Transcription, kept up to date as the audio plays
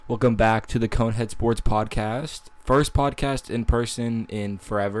Welcome back to the Conehead Sports Podcast. First podcast in person in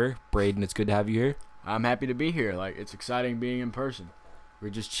forever. Braden, it's good to have you here. I'm happy to be here. It's exciting being in person. We're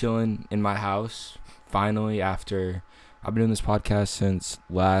just chilling in my house. Finally, after I've been doing this podcast since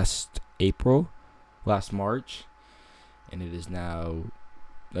last March, and it is now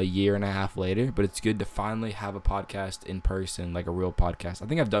a year and a half later. But it's good to finally have a podcast in person, like a real podcast. I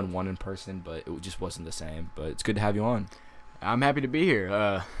think I've done one in person, but it just wasn't the same. But it's good to have you on. I'm happy to be here.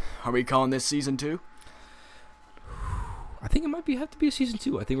 Are we calling this season 2? I think it might have to be a season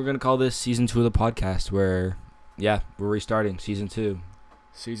 2. I think we're going to call this season 2 of the podcast where, we're restarting season 2.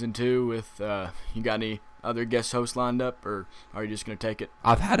 Season 2 with, you got any other guest hosts lined up, or are you just going to take it?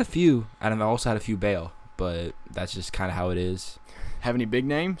 I've had a few, and I've also had a few bail, but that's just kind of how it is. Have any big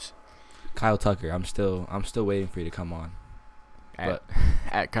names? Kyle Tucker. I'm still waiting for you to come on.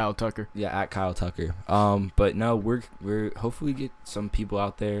 At Kyle Tucker. Yeah, at Kyle Tucker. But no, we're hopefully get some people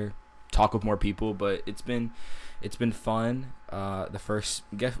out there, talk with more people. But it's been fun.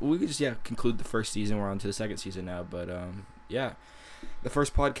 We could just conclude the first season. We're on to the second season now. But the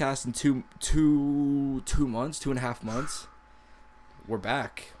first podcast in 2.5 months. We're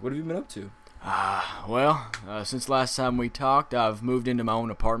back. What have you been up to? Since last time we talked, I've moved into my own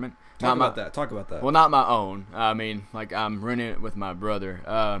apartment. Talk about that. Well, not my own. I mean, I'm renting it with my brother.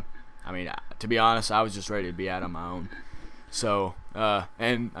 To be honest, I was just ready to be out on my own. So,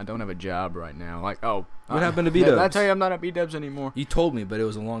 and I don't have a job right now. What happened to B-Dubs? Did I tell you I'm not at B-Dubs anymore? You told me, but it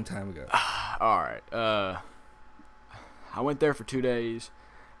was a long time ago. All right. I went there for 2 days,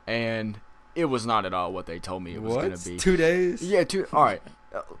 and it was not at all what they told me it was going to be. 2 days? Yeah, All right.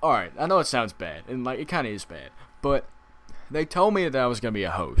 I know it sounds bad, and it kind of is bad, but they told me that I was going to be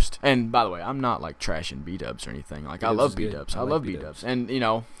a host. And by the way, I'm not trashing B-Dubs or anything. I love B-Dubs. I love B-Dubs. And,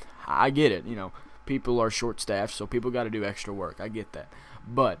 I get it. People are short-staffed, so people got to do extra work. I get that.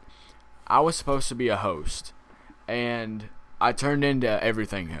 But I was supposed to be a host, and I turned into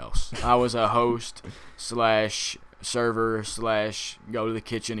everything else. I was a host / server / go to the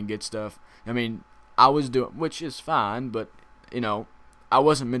kitchen and get stuff. I mean, I was doing, which is fine, but, I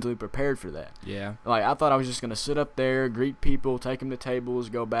wasn't mentally prepared for that. Yeah. I thought I was just going to sit up there, greet people, take them to tables,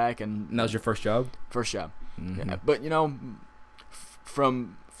 go back. And that was your first job? First job. Mm-hmm. Yeah, but,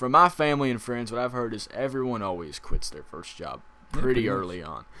 from my family and friends, what I've heard is everyone always quits their first job pretty early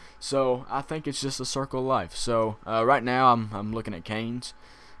on. So I think it's just a circle of life. So right now I'm looking at Cane's.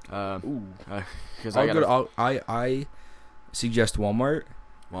 I suggest Walmart.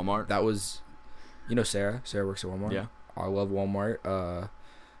 Walmart. That was, Sarah. Sarah works at Walmart. Yeah. I love Walmart.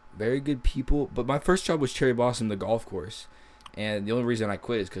 Very good people. But my first job was Cherry Blossom, the golf course. And the only reason I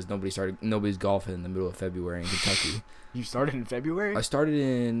quit is because nobody's golfing in the middle of February in Kentucky. You started in February? I started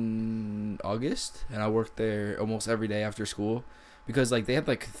in August, and I worked there almost every day after school. Because they had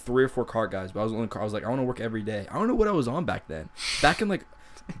 3 or 4 car guys, but I was like, I want to work every day. I don't know what I was on back then. Back in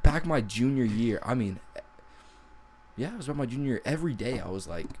my junior year. I mean, yeah, it was about my junior year. Every day I was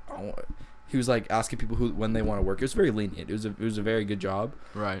like, he was asking people when they want to work. It was very lenient. It was a very good job.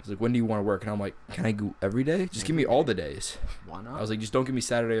 Right. He was when do you want to work? And I'm like, can I go every day? Just give me all the days. Why not? I was like, just don't give me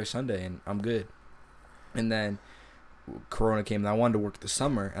Saturday or Sunday, and I'm good. And then Corona came, and I wanted to work the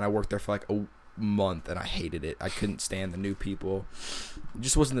summer, and I worked there for a month, and I hated it. I couldn't stand the new people. It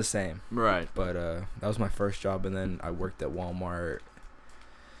just wasn't the same. Right. But that was my first job, and then I worked at Walmart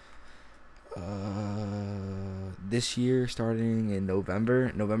this year, starting in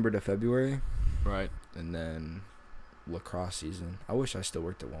November to February. Right. And then lacrosse season. I wish I still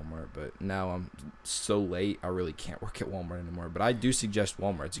worked at Walmart, but now I'm so late, I really can't work at Walmart anymore. But I do suggest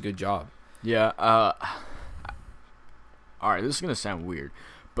Walmart. It's a good job. Yeah. All right, this is going to sound weird,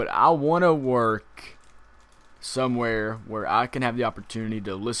 but I want to work somewhere where I can have the opportunity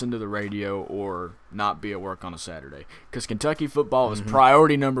to listen to the radio or not be at work on a Saturday. Because Kentucky football is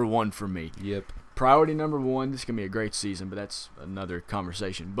priority number 1 for me. Yep. Priority number 1. This is going to be a great season, but that's another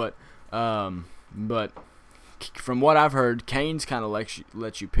conversation. But from what I've heard, Cane's kind of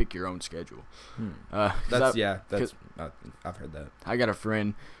lets you pick your own schedule. I've heard that. I got a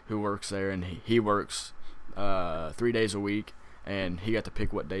friend who works there, and he works 3 days a week, and he got to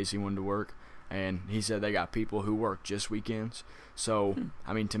pick what days he wanted to work. And he said they got people who work just weekends. So,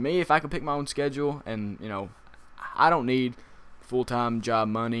 I mean, to me, if I can pick my own schedule and, I don't need full-time job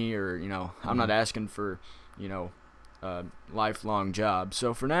money or, I'm not asking for, a lifelong job.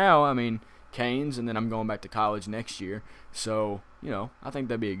 So, for now, I mean, Cane's, and then I'm going back to college next year. So, I think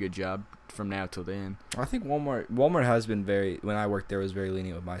that'd be a good job from now till then. I think Walmart has been when I worked there, was very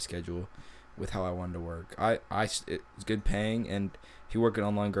lenient with my schedule, with how I wanted to work. It's good paying, and if you work at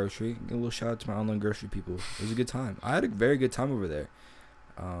online grocery, give a little shout out to my online grocery people. It was a good time. I had a very good time over there.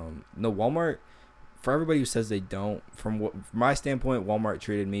 No, Walmart. For everybody who says they don't, from my standpoint, Walmart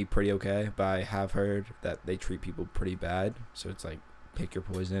treated me pretty okay, but I have heard that they treat people pretty bad. So it's like pick your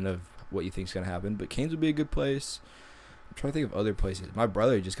poison of what you think's gonna happen. But Cane's would be a good place. I'm trying to think of other places. My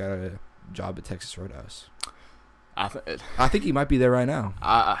brother just got a job at Texas Roadhouse. I think he might be there right now.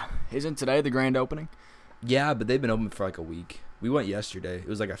 Isn't today the grand opening? Yeah, but they've been open for like a week. We went yesterday. It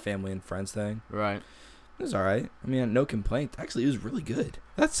was like a family and friends thing. Right. It was all right. I mean, no complaints. Actually, it was really good.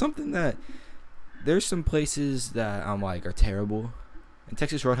 That's something that there's some places that I'm like are terrible. And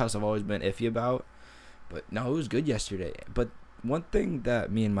Texas Roadhouse I've always been iffy about. But no, it was good yesterday. But one thing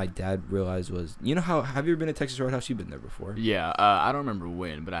that me and my dad realized was, you know how, have you ever been to Texas Roadhouse? You've been there before. Yeah, I don't remember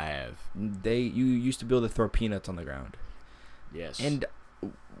when, but I have. You used to be able to throw peanuts on the ground. Yes. And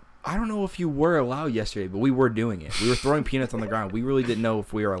I don't know if you were allowed yesterday, but we were doing it. We were throwing peanuts on the ground. We really didn't know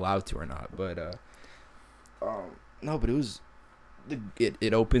if we were allowed to or not. But no, but it was.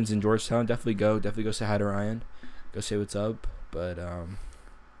 It opens in Georgetown. Definitely go say hi to Ryan. Go say what's up. But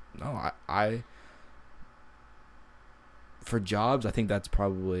no, I for jobs, I think that's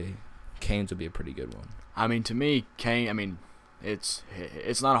probably Cane's would be a pretty good one. I mean, to me, Cane. I mean, it's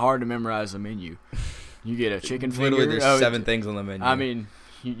not hard to memorize the menu. You get a chicken finger. Literally, there's 7 things on the menu. I mean,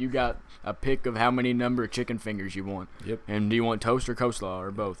 you got a pick of how many number of chicken fingers you want. Yep. And do you want toast or coleslaw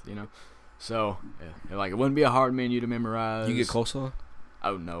or both? You know. So, yeah, like, it wouldn't be a hard menu to memorize. You get coleslaw?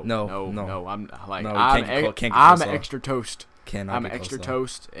 Oh, no. No. I'm like, no, I'm extra toast. I'm extra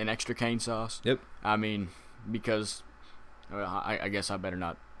toast and extra cane sauce. Yep. I mean, because I guess I better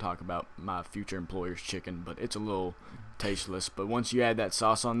not talk about my future employer's chicken, but it's a little tasteless. But once you add that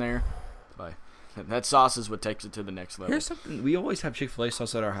sauce on there, like, that sauce is what takes it to the next level. Here's something. We always have Chick-fil-A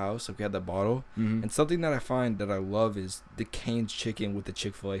sauce at our house. Like we had that bottle. Mm-hmm. And something that I find that I love is the Cane's chicken with the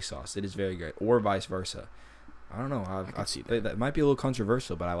Chick-fil-A sauce. It is very good. Or vice versa. I don't know. I can see that. That might be a little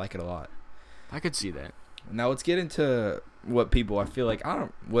controversial, but I like it a lot. I could see that. Now let's get into what people, I feel like,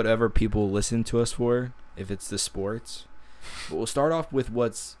 whatever people listen to us for, if it's the sports. But we'll start off with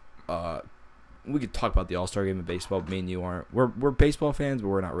what's, we could talk about the All-Star game in baseball, but me and you aren't. We're baseball fans, but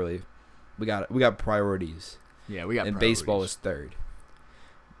we're not really. We got priorities. Yeah, we got and priorities. Baseball is third.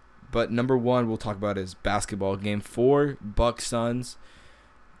 But number 1 we'll talk about is basketball. Game 4, Bucks Suns.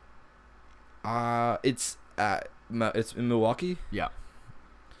 It's in Milwaukee. Yeah.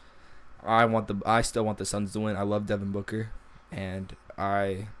 I still want the Suns to win. I love Devin Booker, and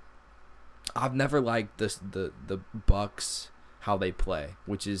I've never liked the Bucks how they play,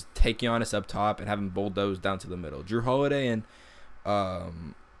 which is take Giannis up top and have him bulldoze down to the middle. Drew Holiday and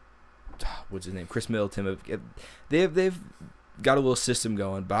what's his name? Chris Middleton. They've got a little system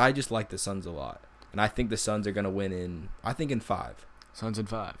going, but I just like the Suns a lot, and I think the Suns are gonna win in 5. Suns in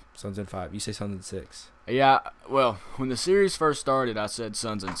 5. Suns in 5. You say Suns in 6. Yeah, well, when the series first started, I said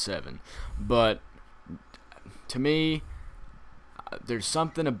Suns in 7. But to me, there's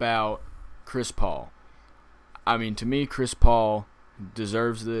something about Chris Paul. I mean, to me, Chris Paul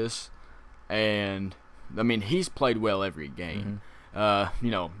deserves this. And, I mean, he's played well every game.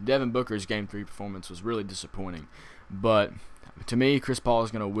 Mm-hmm. Devin Booker's Game 3 performance was really disappointing. But to me, Chris Paul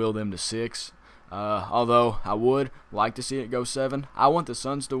is going to will them to 6. Although I would like to see it go 7. I want the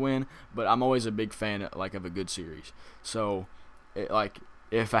Suns to win, but I'm always a big fan of a good series. So,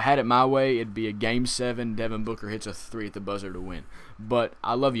 if I had it my way, it'd be a Game 7. Devin Booker hits a 3 at the buzzer to win. But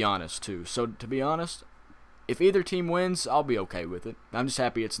I love Giannis too. So to be honest, if either team wins, I'll be okay with it. I'm just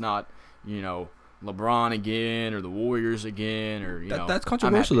happy it's not, LeBron again or the Warriors again or That's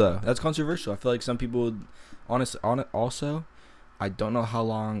controversial though. That's controversial. I feel like some people would on it also. I don't know how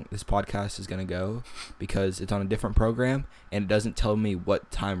long this podcast is going to go because it's on a different program and it doesn't tell me what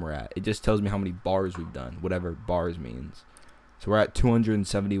time we're at. It just tells me how many bars we've done, whatever bars means. So we're at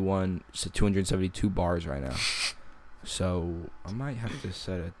 271 to 272 bars right now. So I might have to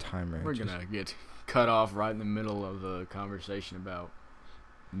set a timer. We're going to get cut off right in the middle of the conversation about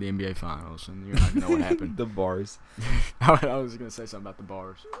the NBA Finals and you're not going to know what happened. The bars. I was going to say something about the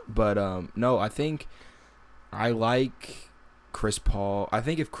bars. But no, I think I like Chris Paul. I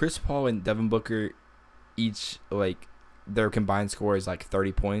think if Chris Paul and Devin Booker each, their combined score is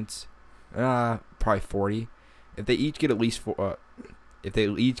 30 points, probably 40. If they each get at least if they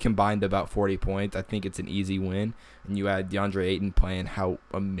each combined about 40 points, I think it's an easy win. And you add DeAndre Ayton playing how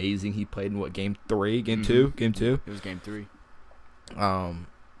amazing he played in Game 3, Game 2? Game 2? It was Game 3.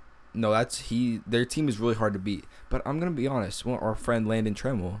 No, their team is really hard to beat. But I'm gonna be honest. Our friend Landon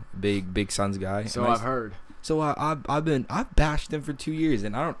Tremmel, big Suns guy. So I've heard. So I've bashed them for 2 years,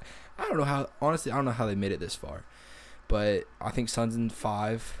 and I don't know how. Honestly, I don't know how they made it this far, but I think Suns in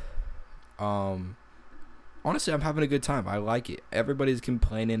 5. honestly, I'm having a good time. I like it. Everybody's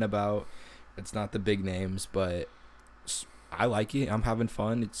complaining about it's not the big names, but I like it. I'm having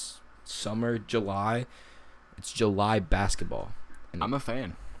fun. It's summer, July. It's July basketball. And I'm a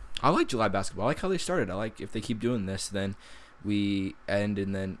fan. I like July basketball. I like how they started. I like if they keep doing this, then we end,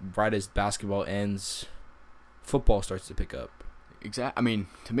 and then right as basketball ends, football starts to pick up. Exactly. I mean,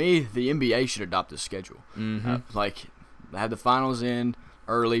 to me, the NBA should adopt this schedule. Mm-hmm. Like, have the finals in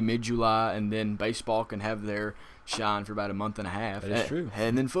early, mid-July, and then baseball can have their shine for about a month and a half. That is true.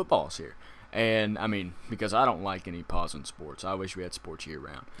 And then football's here. And, I mean, because I don't like any pause in sports. I wish we had sports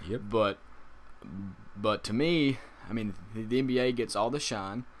year-round. Yep. But to me, I mean, the NBA gets all the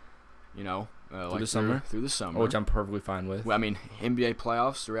shine, you know. Through the summer? Through the summer. Which I'm perfectly fine with. Well, I mean, NBA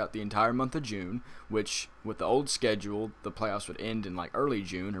playoffs throughout the entire month of June, which with the old schedule, the playoffs would end in like early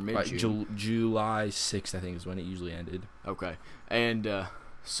June or mid-June. Like July 6th, I think, is when it usually ended. Okay. And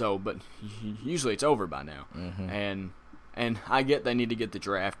but usually it's over by now. Mm-hmm. And I get they need to get the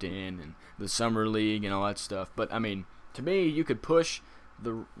draft in and the summer league and all that stuff. But, I mean, to me, you could push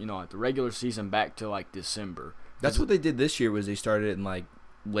the regular season back to like December. That's what they did this year was they started it in like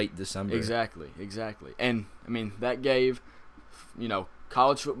late December. Exactly. And, I mean, that gave,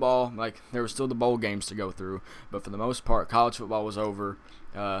 college football, like, there were still the bowl games to go through. But for the most part, college football was over.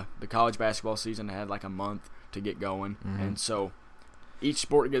 The college basketball season had, like, a month to get going. Mm-hmm. And so each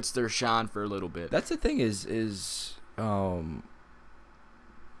sport gets their shine for a little bit. That's the thing is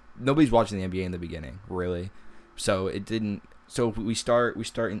nobody's watching the NBA in the beginning, really. So it didn't – so we start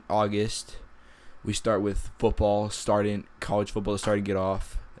in August – we start with football, college football starting to get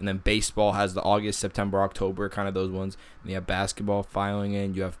off. And then baseball has the August, September, October, kind of those ones. And you have basketball filing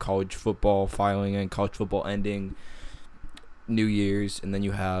in. You have college football filing in. College football ending New Year's. And then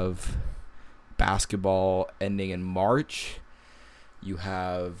you have basketball ending in March. You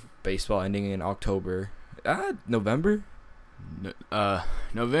have baseball ending in October. November?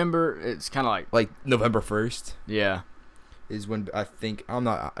 November, it's kind of like November 1st. Yeah. Is when I think I'm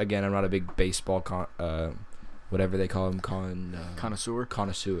not a big baseball whatever they call them connoisseur.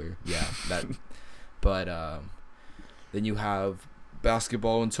 Yeah, that. But then you have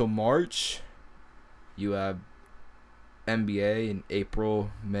basketball until March. You have NBA in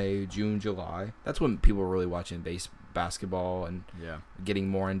April, May, June, July. That's when people are really watching basketball and getting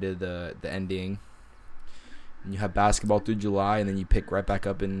more into the ending. And you have basketball through July, and then you pick right back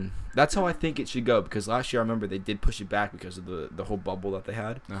up. And that's how I think it should go, because last year I remember they did push it back because of the whole bubble that they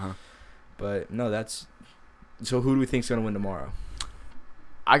had. Uh-huh. But, no, that's – so who do we think is going to win tomorrow?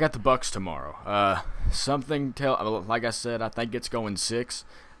 I got the Bucks tomorrow. Like I said, I think it's going 6,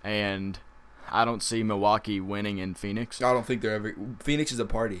 and I don't see Milwaukee winning in Phoenix. I don't think they're ever – Phoenix is a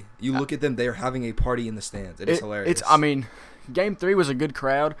party. You look at them, they are having a party in the stands. It is hilarious. Game 3 was a good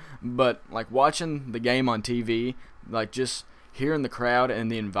crowd, but, like, watching the game on TV, like, just hearing the crowd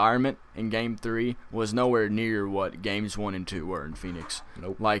and the environment in Game 3 was nowhere near what Games 1 and 2 were in Phoenix.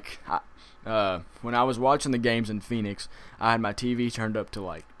 Nope. Like, when I was watching the games in Phoenix, I had my TV turned up to,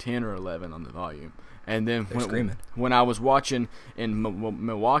 like, 10 or 11 on the volume. And then when I was watching in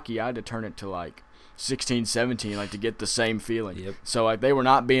Milwaukee, I had to turn it to, like, 16, 17, like, to get the same feeling. Yep. So, like, they were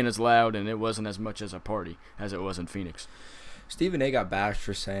not being as loud, and it wasn't as much as a party as it was in Phoenix. Stephen A. got bashed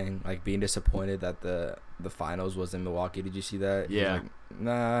for saying, like, being disappointed that the finals was in Milwaukee. Did you see that? Yeah. Like,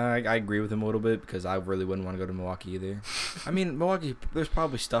 nah, I agree with him a little bit because I really wouldn't want to go to Milwaukee either. I mean, Milwaukee, there's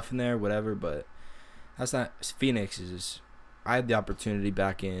probably stuff in there, whatever, but that's not – Phoenix is – I had the opportunity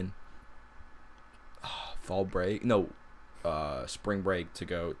back in spring break to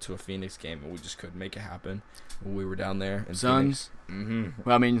go to a Phoenix game, and we just couldn't make it happen when we were down there in Suns? Mm-hmm.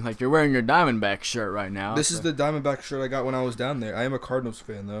 Well, I mean, like, you're wearing your Diamondback shirt right now. This is the Diamondback shirt I got when I was down there. I am a Cardinals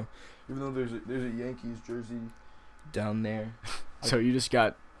fan, though. Even though there's a Yankees jersey down there. So you just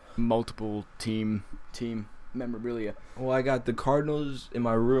got multiple team memorabilia. Well, I got the Cardinals in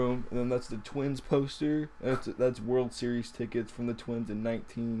my room, and then that's the Twins poster. That's World Series tickets from the Twins in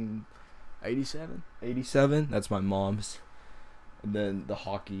 1987. That's my mom's. And then the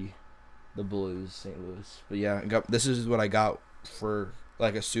hockey, the Blues, St. Louis. But yeah, this is what I got for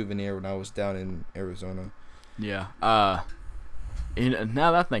like a souvenir when I was down in Arizona. Yeah. Now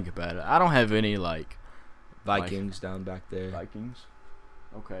that I think about it, I don't have any like Vikings down back there. Vikings.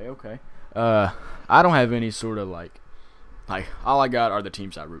 Okay. I don't have any sort of like all I got are the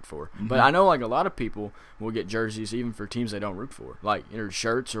teams I root for. Mm-hmm. But I know like a lot of people will get jerseys even for teams they don't root for, like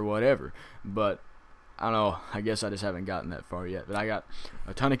shirts or whatever. But I don't know. I guess I just haven't gotten that far yet. But I got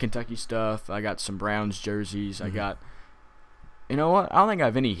a ton of Kentucky stuff. I got some Browns jerseys. Mm-hmm. I got. You know what? I don't think I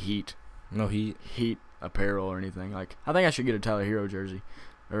have any Heat. No Heat. Heat apparel or anything. Like I think I should get a Tyler Hero jersey,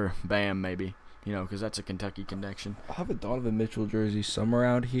 or Bam maybe. because that's a Kentucky connection. I have a Donovan Mitchell jersey somewhere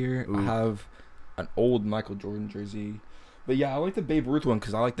around here. Ooh. I have an old Michael Jordan jersey. But yeah, I like the Babe Ruth one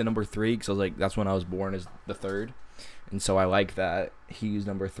because I like the number 3 because I was like, that's when I was born as the 3rd. And so I like that he used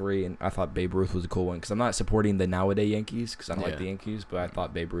number 3, and I thought Babe Ruth was a cool one because I'm not supporting the nowadays Yankees because I don't like the Yankees, but I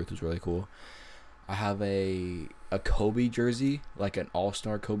thought Babe Ruth was really cool. I have a Kobe jersey, like an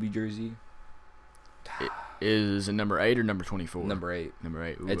all-star Kobe jersey. Is it number 8 or number 24? Number 8. Number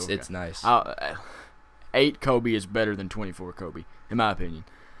 8. Ooh, it's nice. 8 Kobe is better than 24 Kobe, in my opinion.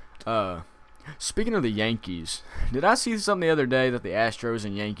 Speaking of the Yankees, did I see something the other day that the Astros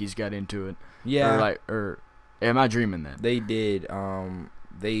and Yankees got into it? Yeah. Or am I dreaming that? They did.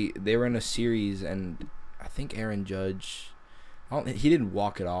 They were in a series, and I think Aaron Judge, he didn't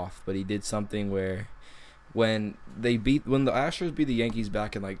walk it off, but he did something where when the Astros beat the Yankees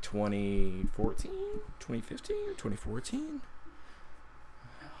back in like 2014, 2015, 2014,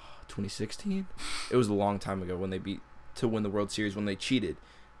 2016. It was a long time ago when they beat to win the World Series when they cheated.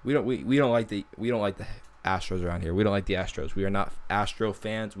 We don't like the Astros around here. We don't like the Astros. We are not Astro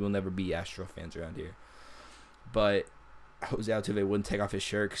fans. We'll never be Astro fans around here. But Jose Altuve wouldn't take off his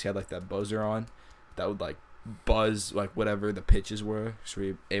shirt because he had like that buzzer on that would like buzz like whatever the pitches were, so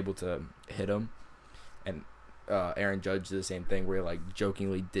we were able to hit him. And Aaron Judge did the same thing where he like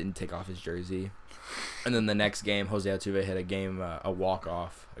jokingly didn't take off his jersey. And then the next game, Jose Altuve hit a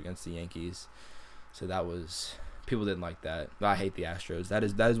walk-off against the Yankees. So that was, people didn't like that. I hate the Astros. That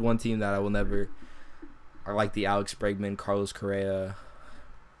is one team that I will never. I like the Alex Bregman, Carlos Correa.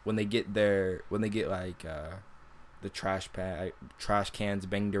 When they get like the trash cans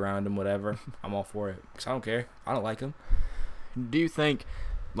banged around them, whatever, I'm all for it. Cause I don't care. I don't like them. Do you think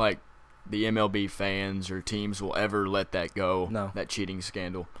like the MLB fans or teams will ever let that go? No. That cheating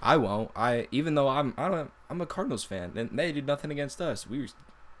scandal. I won't. Even though I'm a Cardinals fan, and they did nothing against us.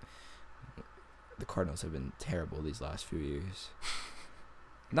 The Cardinals have been terrible these last few years.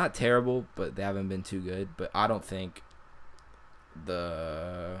 Not terrible, but they haven't been too good. But I don't think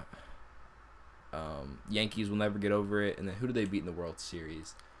the Yankees will never get over it. And then who do they beat in the World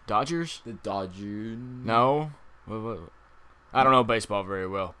Series? Dodgers? The Dodgers. No. I don't know baseball very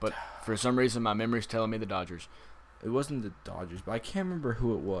well, but for some reason my memory's telling me the Dodgers. It wasn't the Dodgers, but I can't remember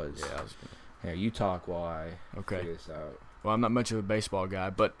who it was. Yeah. Here, you talk while I figure this out. Well, I'm not much of a baseball guy,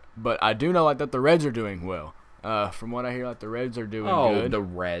 but I do know like that the Reds are doing well. From what I hear, like the Reds are doing good. Oh, the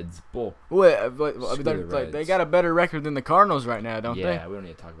Reds. Bull. They got a better record than the Cardinals right now, don't they? Yeah, we don't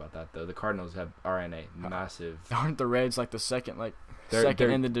need to talk about that though. The Cardinals are in a massive. Aren't the Reds like the second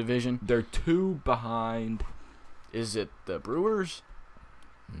in the division? They're 2 behind. Is it the Brewers?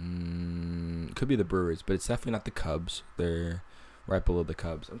 Could be the Brewers, but it's definitely not the Cubs. They're right below the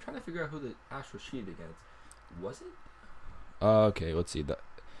Cubs. I'm trying to figure out who the Astros cheated against. Was it? Okay, let's see.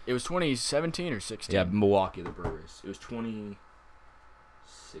 It was 2017 or 16? Yeah, Milwaukee, the Brewers. It was 2016.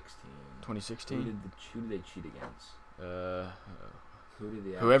 2016? Who did they cheat against?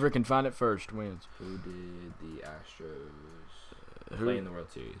 Whoever can find it first wins. Who did the Astros play in the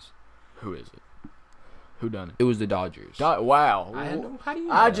World Series? Who is it? Who done it? It was the Dodgers. Wow. How do you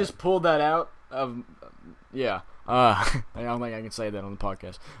know I that? just pulled that out of... Yeah. I don't think I can say that on the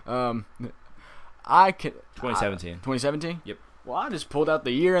podcast. I can... 2017. 2017? Yep. Well, I just pulled out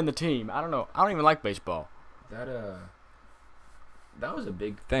the year and the team. I don't know. I don't even like baseball. That was a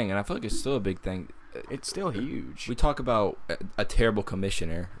big thing, and I feel like it's still a big thing. It's still huge. We talk about a terrible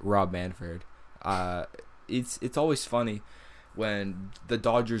commissioner, Rob Manfred. It's always funny when the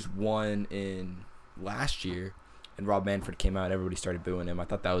Dodgers won in last year and Rob Manfred came out and everybody started booing him. I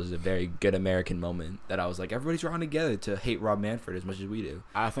thought that was a very good American moment that I was like, everybody's around together to hate Rob Manfred as much as we do.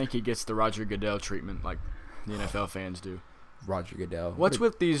 I think he gets the Roger Goodell treatment like the NFL fans do. Roger Goodell. What's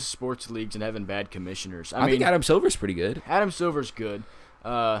with these sports leagues and having bad commissioners? I think Adam Silver's pretty good. Adam Silver's good.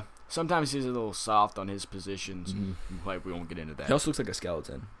 Sometimes he's a little soft on his positions. Mm-hmm. Like, we won't get into that. He also looks like a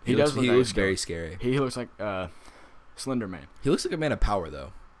skeleton. He looks very scary. He looks like Slender Man. He looks like a man of power,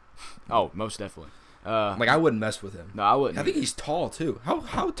 though. Oh, most definitely. I wouldn't mess with him. No, I wouldn't. I think he's tall, too.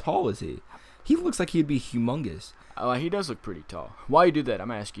 How tall is he? He looks like he'd be humongous. He does look pretty tall. While you do that, I'm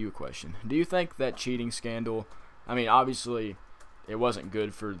going to ask you a question. Do you think that cheating scandal, I mean, obviously, it wasn't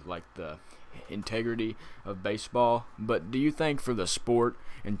good for, like, the integrity of baseball, but do you think for the sport,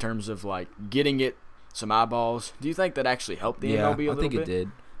 in terms of, like, getting it some eyeballs, do you think that actually helped the MLB a little bit? I think it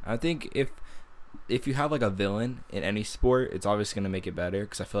did. I think if you have, like, a villain in any sport, it's obviously going to make it better,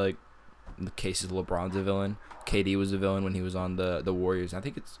 because I feel like in the case of LeBron's a villain. KD was a villain when he was on the Warriors. I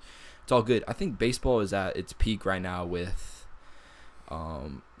think it's all good. I think baseball is at its peak right now with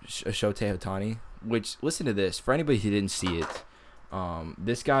Shohei Ohtani, which, listen to this, for anybody who didn't see it,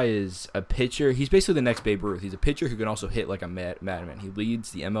 This guy is a pitcher. He's basically the next Babe Ruth. He's a pitcher who can also hit like a madman. He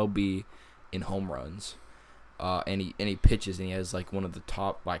leads the MLB in home runs, and he pitches, and he has like one of the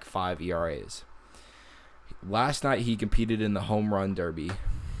top like 5 ERAs. Last night he competed in the home run derby.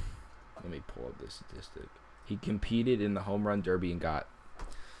 Let me pull up this statistic. He competed in the home run derby and got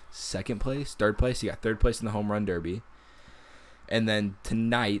third place. He got third place in the home run derby. And then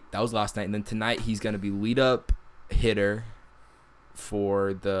tonight, that was last night. And then tonight he's gonna be lead up hitter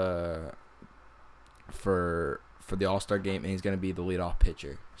for the All-Star game, and he's going to be the leadoff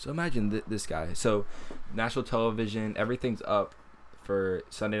pitcher. So imagine this guy. So national television, everything's up for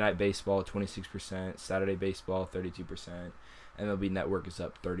Sunday Night Baseball, 26%, Saturday Baseball, 32%, MLB Network is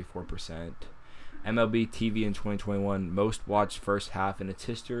up 34%. MLB TV in 2021, most watched first half in its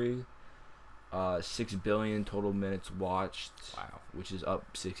history, 6 billion total minutes watched, wow, which is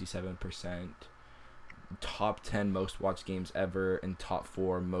up 67%. Top 10 most watched games ever, and top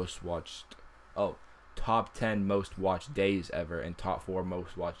 10 most watched days ever, and top 4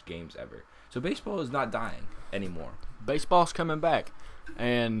 most watched games ever. So baseball is not dying anymore. Baseball's coming back,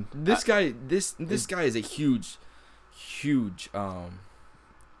 and this guy is a huge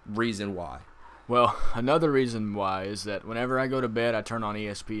reason why. Well, another reason why is that whenever I go to bed, I turn on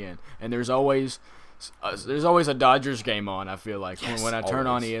ESPN, and there's always a Dodgers game on, I feel like, when I turn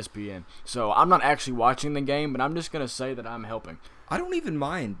on ESPN. So I'm not actually watching the game, but I'm just going to say that I'm helping. I don't even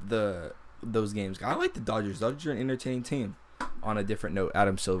mind those games. I like the Dodgers. Dodgers are an entertaining team. On a different note,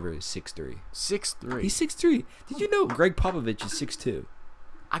 Adam Silver is 6'3". 6'3"? He's 6'3". Did you know Greg Popovich is 6'2"?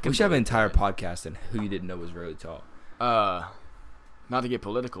 We should have an entire podcast on who you didn't know was really tall. Not to get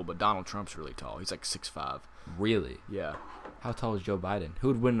political, but Donald Trump's really tall. He's like 6'5". Really? Yeah. How tall is Joe Biden? Who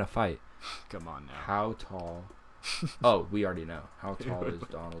would win in a fight? Come on now. How tall? Oh, we already know. How tall is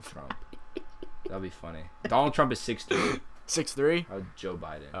Donald Trump? That'd be funny. Donald Trump is 6'3". 6'3"? How Joe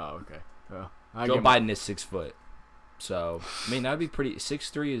Biden? Oh, okay. Well, Joe Biden is 6 foot. So, I mean, that'd be pretty.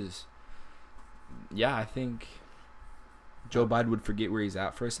 6'3" is. Yeah, I think Joe Biden would forget where he's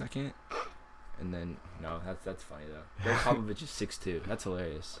at for a second. And then, no, that's funny, though. Greg Popovich is 6'2". That's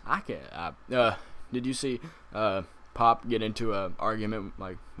hilarious. Did you see Pop get into an argument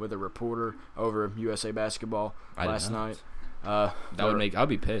with a reporter over USA Basketball last night? I'd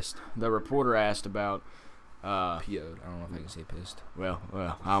be pissed. The reporter asked about PO'd. I don't know if I can say pissed. Well,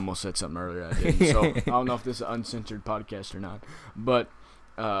 I almost said something earlier I didn't. So I don't know if this is an uncensored podcast or not. But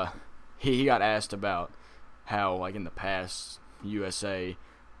he got asked about how, like, in the past, USA,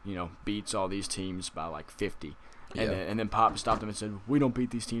 beats all these teams by like 50. Yeah. And then Pop stopped him and said, "We don't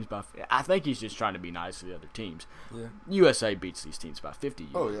beat these teams by 50. I think he's just trying to be nice to the other teams. Yeah. USA beats these teams by 50.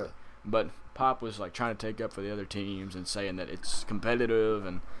 Oh, yeah. But Pop was like trying to take up for the other teams and saying that it's competitive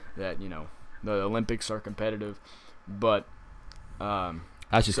and that, the Olympics are competitive. But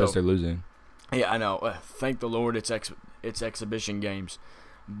that's just because they're losing. Yeah, I know. Thank the Lord it's exhibition games.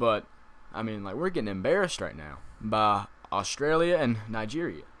 But, I mean, like, we're getting embarrassed right now by Australia and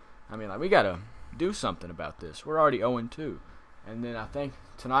Nigeria. I mean, like, we got to do something about this. We're already 0-2. And then I think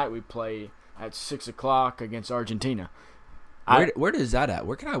tonight we play at 6 o'clock against Argentina. Where is that at?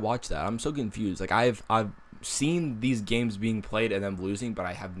 Where can I watch that? I'm so confused. Like, I've seen these games being played and them losing, but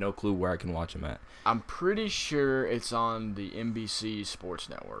I have no clue where I can watch them at. I'm pretty sure it's on the NBC Sports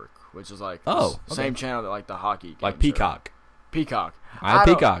Network, which is like same channel that like the hockey games like Peacock. Peacock. I have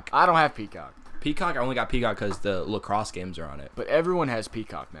Peacock. I don't have Peacock. Peacock, I only got Peacock because the lacrosse games are on it. But everyone has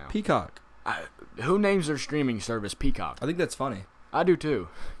Peacock now. Peacock. Who names their streaming service Peacock? I think that's funny. I do too.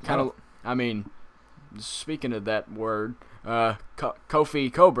 I mean, speaking of that word,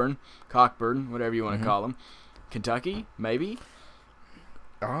 Kofi Cockburn, whatever you want to call him, Kentucky, maybe.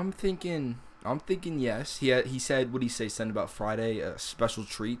 I'm thinking yes. He said, what did he say? Something about Friday, special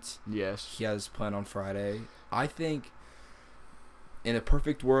treats. Yes. He has planned on Friday. I think in a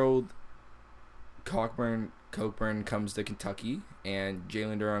perfect world, Cockburn comes to Kentucky and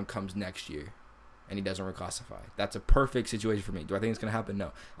Jalen Durham comes next year and he doesn't reclassify. That's a perfect situation for me. Do I think it's going to happen?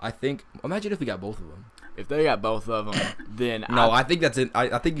 No. Imagine if we got both of them. If they got both of them, then I think that's it.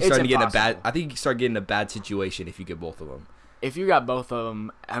 I think you start getting a bad situation if you get both of them. If you got both of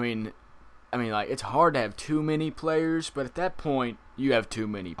them, I mean, like, it's hard to have too many players, but at that point, you have too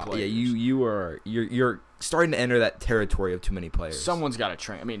many players. You're starting to enter that territory of too many players. Someone's got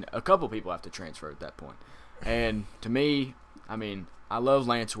to a couple people have to transfer at that point. And to me, I mean, I love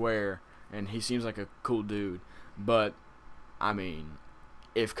Lance Ware, and he seems like a cool dude. But, I mean,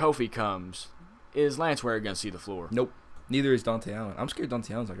 if Kofi comes, is Lance Ware going to see the floor? Nope. Neither is Dante Allen. I'm scared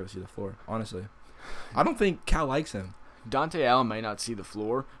Dante Allen's not going to see the floor, honestly. I don't think Cal likes him. Dante Allen may not see the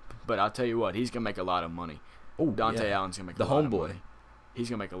floor, but I'll tell you what, he's going to make a lot of money. Dante Allen's gonna make the a lot of homeboy. money. He's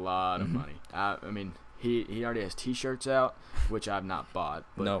gonna make a lot of money. I mean, he already has T-shirts out, which I've not bought.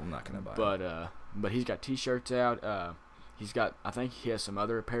 But, no, I'm not gonna buy. But he's got T-shirts out. I think he has some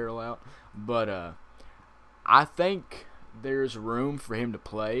other apparel out. But I think there's room for him to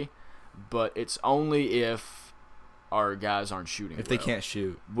play, but it's only if our guys aren't shooting. If they can't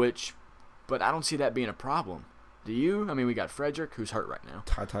shoot, but I don't see that being a problem. Do you? I mean, we got Frederick, who's hurt right now.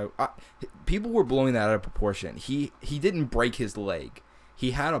 People were blowing that out of proportion. He didn't break his leg.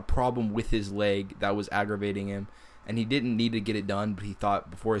 He had a problem with his leg that was aggravating him, and he didn't need to get it done. But he thought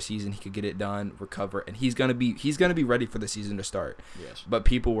before a season he could get it done, recover, and he's gonna be ready for the season to start. Yes. But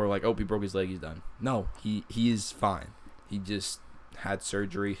people were like, "Oh, he broke his leg. He's done." No, he is fine. He just had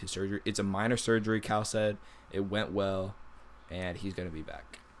surgery. His surgery. It's a minor surgery. Cal said it went well, and he's gonna be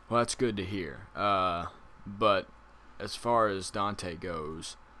back. Well, that's good to hear. But as far as Dante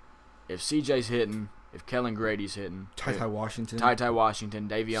goes, if CJ's hitting, if Kellen Grady's hitting, Ty Washington,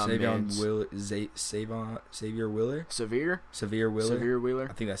 Davion Mintz, Xavier Wheeler, Severe Wheeler.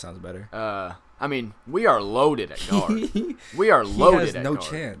 I think that sounds better. I mean, we are loaded at guard. We are loaded at guard. No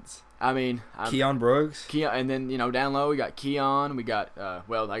chance. I mean, Keon Brooks. And then down low we got Keon. We got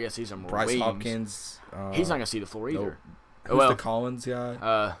I guess he's a more Bryce wings. Hopkins. He's not gonna see the floor either. Nope. Who's the Collins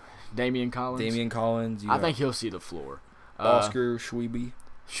guy? Damian Collins. I think he'll see the floor. Oscar Schwebe.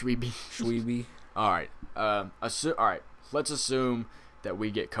 All right. All right. Let's assume that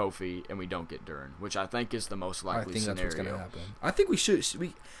we get Kofi and we don't get Duren, which I think is the most likely scenario. That's what's going to happen. I think we should.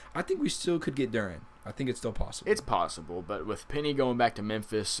 I think we still could get Duren. I think it's still possible. It's possible, but with Penny going back to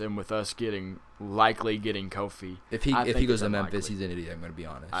Memphis and with us likely getting Kofi, if he goes to Memphis, he's an idiot. I'm going to be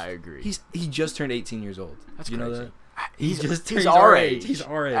honest. I agree. He just turned 18 years old. That's crazy. You know that? He's our age. He's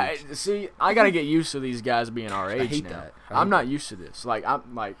our age. See, I gotta get used to these guys being our age. I hate now. that. I'm not used to this.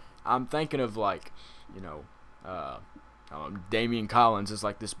 I'm thinking of Damian Collins is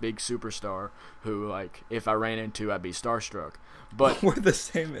like this big superstar who if I ran into I'd be starstruck. But we're the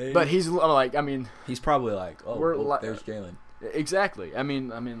same age. But he's he's probably there's Jalen. Exactly. I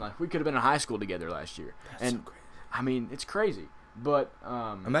mean we could have been in high school together last year. That's so crazy. I mean it's crazy. But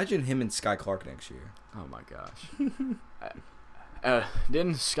imagine him and Sky Clark next year. Oh my gosh.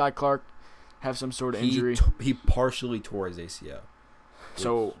 Didn't Sky Clark have some sort of injury? He partially tore his ACL.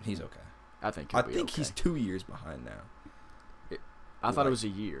 So he's okay. I think he's 2 years behind now. I thought it was a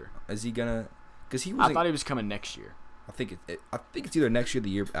year. Is he gonna? Because he was. I thought he was coming next year. I think it's either next year or the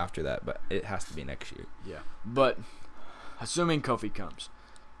year after that, but it has to be next year. Yeah, but assuming Kofi comes,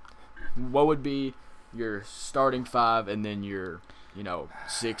 what would be your starting five and then your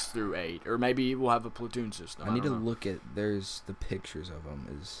 6 through 8, or maybe we'll have a platoon system. I need to look at. There's the pictures of them.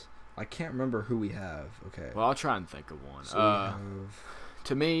 I can't remember who we have. Okay. Well, I'll try and think of one. So we have,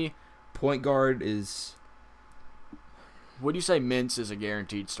 to me, point guard is. Would you say Mintz is a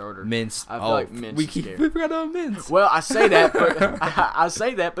guaranteed starter? Mintz. I feel like Mintz. We forgot about Mintz. Well, I say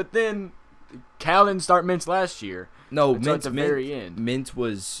that, but then Cal didn't start Mintz last year. No, Mintz at the very end. Mintz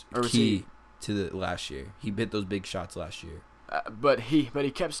was key to the last year. He hit those big shots last year. But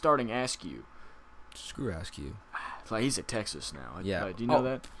he kept starting Askew. Screw Askew. He's at Texas now. Yeah. Do you know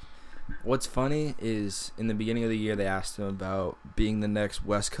that? What's funny is in the beginning of the year they asked him about being the next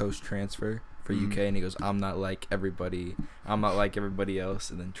West Coast transfer for UK, and he goes, "I'm not like everybody. I'm not like everybody else,"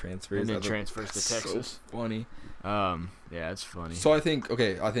 and then transfers. And then transfers to Texas. So funny. Yeah, it's funny. So I think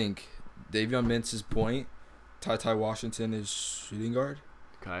Davion Mintz is point. Ty Washington is shooting guard.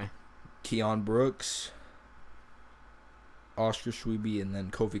 Okay. Keon Brooks, Oscar Schwebe, and then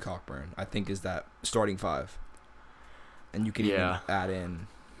Kofi Cockburn, I think, is that starting five. And you can even add in.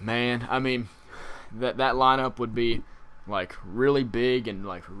 Man, I mean, that lineup would be really big and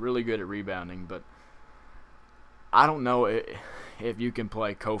really good at rebounding, but I don't know if you can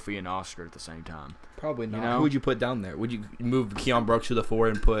play Kofi and Oscar at the same time. Probably not. Who would you put down there? Would you move Keon Brooks to the 4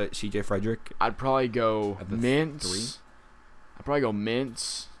 and put CJ Frederick? I'd probably go Mintz. 3? I'd probably go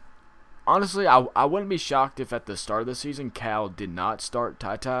Mintz. Honestly, I wouldn't be shocked if at the start of the season Cal did not start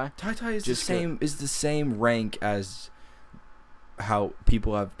Ty. Ty is the same rank as how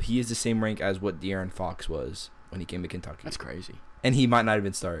people have. He is the same rank as what De'Aaron Fox was when he came to Kentucky. That's crazy. And he might not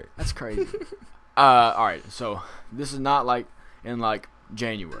even start. That's crazy. All right, so this is not in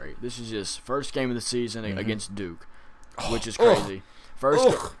January. This is just first game of the season against Duke, which is crazy.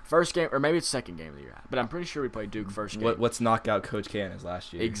 First game, or maybe it's second game of the year, but I'm pretty sure we played Duke first game. What's knockout Coach Canon's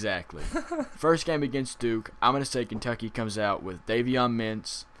last year? Exactly. First game against Duke. I'm going to say Kentucky comes out with Davion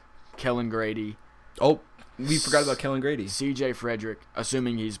Mintz, Kellen Grady. Oh, we forgot about Kellen Grady. CJ Frederick,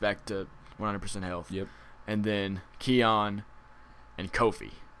 assuming he's back to 100% health. Yep. And then Keon and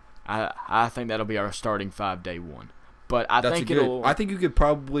Kofi. I think that'll be our starting 5 day one. But I think you could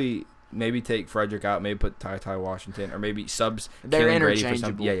probably maybe take Frederick out, maybe put Ty Washington, or maybe subs. They're Keelan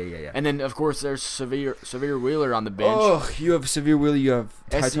interchangeable. Yeah. And then of course there's Severe Wheeler on the bench. Oh, you have Severe Wheeler. You have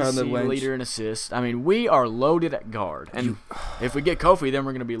Ty on the bench. Leader in assists. I mean, we are loaded at guard, and if we get Kofi, then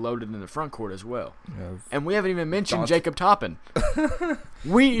we're going to be loaded in the front court as well. And we haven't even mentioned Jacob Toppin.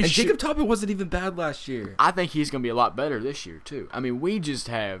 Jacob Toppin wasn't even bad last year. I think he's going to be a lot better this year too. I mean, we just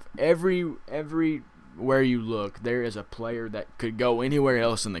have everywhere you look, there is a player that could go anywhere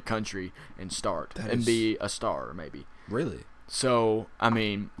else in the country and start and be a star, maybe. Really? So, I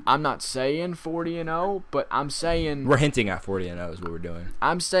mean, I'm not saying 40-0, but I'm saying we're hinting at 40-0 is what we're doing.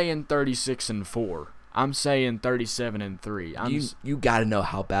 I'm saying 36-4. I'm saying 37-3. You got to know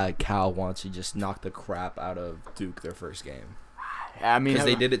how bad Cal wants to just knock the crap out of Duke their first game. I mean, because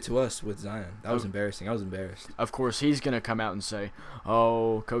they did it to us with Zion. That was embarrassing. I was embarrassed. Of course, he's gonna come out and say,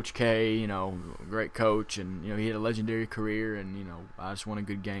 "Oh, Coach K, great coach, and he had a legendary career, and I just won a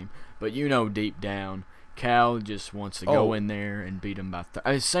good game." But deep down, Cal just wants to go in there and beat him by.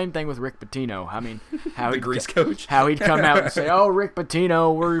 Same thing with Rick Pitino. I mean, how the Greece coach, how he'd come out and say, "Oh, Rick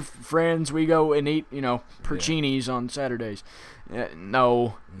Pitino, we're friends. We go and eat, Percinis on Saturdays."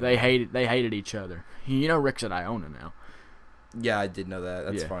 No, they hated each other. Rick's at Iona now. Yeah, I did know that.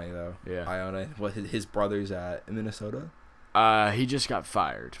 That's funny though. Yeah, Iona. What his brother's at in Minnesota? He just got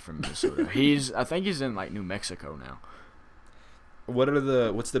fired from Minnesota. I think he's in New Mexico now.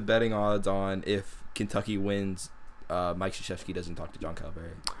 What's the betting odds on if Kentucky wins? Mike Krzyzewski doesn't talk to John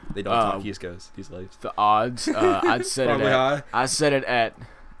Calipari. They don't talk. He just goes. He just leaves. The odds. I'd set it at. High. I set it at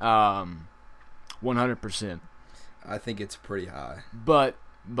 100%. I think it's pretty high. But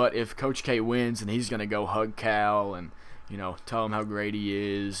if Coach K wins, and he's gonna go hug Cal and tell him how great he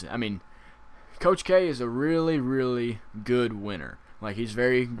is. I mean, Coach K is a really, really good winner. He's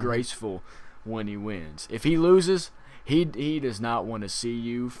very graceful when he wins. If he loses, he does not want to see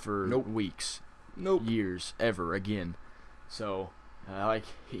you for weeks, years, ever again. So,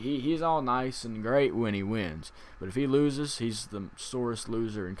 he's all nice and great when he wins. But if he loses, he's the sorest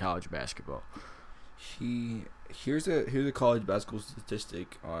loser in college basketball. Here's a college basketball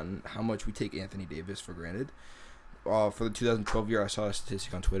statistic on how much we take Anthony Davis for granted. For the 2012 year, I saw a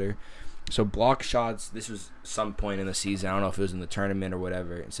statistic on Twitter. So block shots, this was some point in the season. I don't know if it was in the tournament or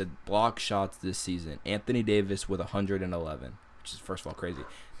whatever. It said block shots this season. Anthony Davis with 111, which is, first of all, crazy.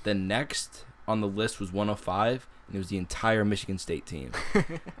 The next on the list was 105, and it was the entire Michigan State team.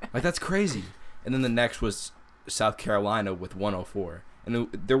 That's crazy. And then the next was South Carolina with 104. And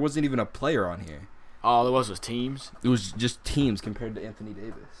there wasn't even a player on here. All it was teams? It was just teams compared to Anthony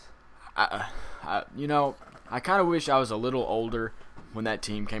Davis. I kind of wish I was a little older when that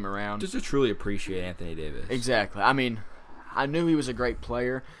team came around. Just to truly appreciate Anthony Davis. Exactly. I mean, I knew he was a great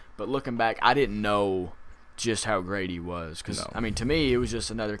player, but looking back, I didn't know just how great he was. Because, to me, it was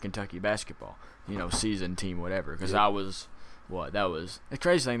just another Kentucky basketball, season team, whatever. Because I was, the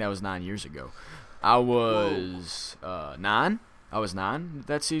crazy thing, that was 9 years ago. I was 9. I was 9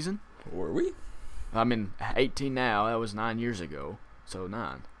 that season. Were we? I'm 18 now. That was 9 years ago. So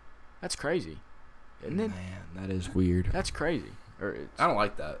 9. That's crazy. Isn't it? Man, that is weird. That's crazy. I don't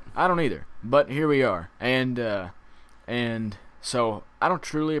like that. I don't either. But here we are, and so I don't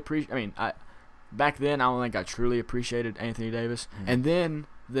truly appreciate. Back then I don't think I truly appreciated Anthony Davis. Mm-hmm. And then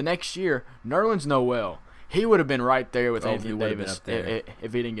the next year, Nerlens Noel, he would have been right there with Anthony Davis if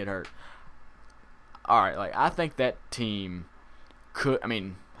he didn't get hurt. All right, I think that team could.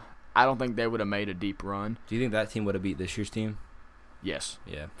 I don't think they would have made a deep run. Do you think that team would have beat this year's team? Yes.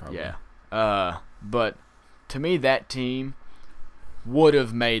 Yeah, probably. Yeah. But to me, that team would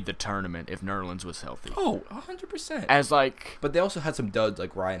have made the tournament if Nerlens was healthy. Oh, 100%. But they also had some duds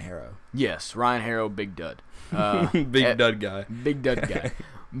like Ryan Harrow. Yes, Ryan Harrow, big dud. Big dud guy. Big dud guy.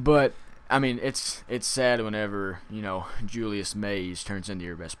 But, it's sad whenever, Julius Mays turns into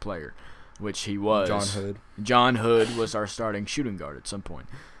your best player, which he was. John Hood. John Hood was our starting shooting guard at some point.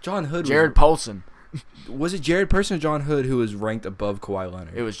 John Hood. Jared Paulson. Was it Jared Person or John Hood who was ranked above Kawhi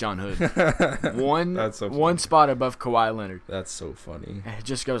Leonard? It was John Hood. One spot above Kawhi Leonard. That's so funny. It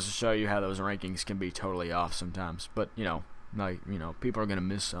just goes to show you how those rankings can be totally off sometimes. But people are gonna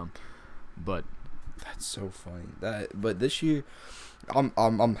miss some. But that's so funny. But this year,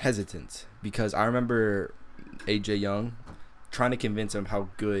 I'm hesitant because I remember AJ Young trying to convince him how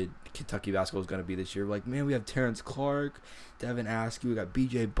good Kentucky basketball is going to be this year. Man, we have Terrence Clark, Devin Askew, we got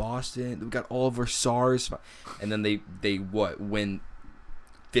BJ Boston, we got Oliver Sars, and then they win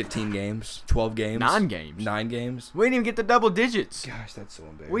 15 games, 12 games, 9 games, 9 games. We didn't even get the double digits. Gosh, that's so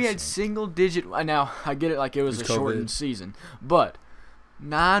embarrassing. We had single digit. Now I get it, it was a shortened season, but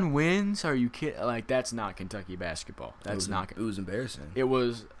 9 wins? Are you kidding? Like, that's not Kentucky basketball. That's not. It was embarrassing. It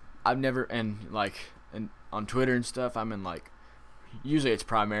was. I've never and on Twitter and stuff. I'm in like. Usually it's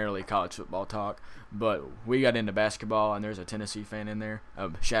primarily college football talk, but we got into basketball and there's a Tennessee fan in there.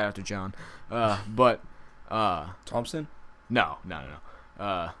 Shout out to John. Thompson? No.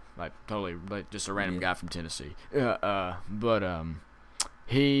 Like totally, like just a random guy from Tennessee.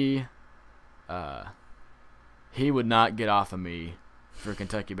 He would not get off of me for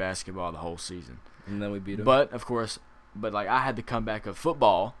Kentucky basketball the whole season. And then we beat him. But of course, like I had to come back of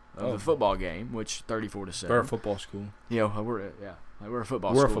football. The football game, which 34-7. We're a football school. Yeah, we're a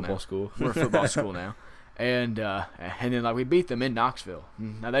football. We're school a football now. school. We're a football school now, and then like we beat them in Knoxville.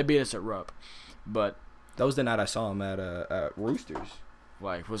 Now they beat us at Rupp, but that was the night I saw them at Roosters.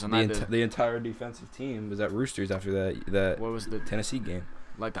 Like was the entire defensive team was at Roosters after that. What was the Tennessee game?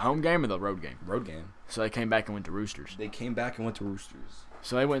 Like the home game or the road game? Road game. So they came back and went to Roosters. They came back and went to Roosters.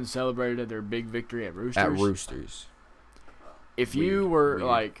 So they went and celebrated their big victory at Roosters. At Roosters. If you were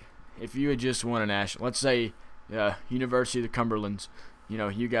like. If you had just won a national, let's say University of the Cumberlands,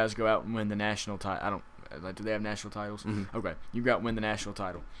 you guys go out and win the national title. Do they have national titles? Mm-hmm. Okay, you got to win the national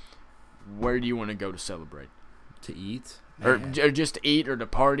title. Where do you want to go to celebrate? To eat? Or just to eat or to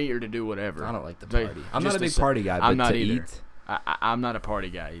party or to do whatever? I don't like the party. I'm not a big party guy, but I'm not to either. eat? I'm not a party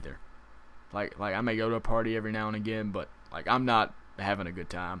guy either. Like I may go to a party every now and again, but like I'm not having a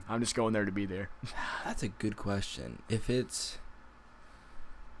good time. I'm just going there to be there. That's a good question. If it's...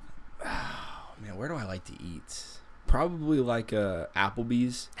 Oh, man, where do I like to eat? Probably like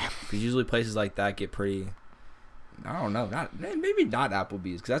Applebee's, because usually places like that get pretty. I don't know, maybe not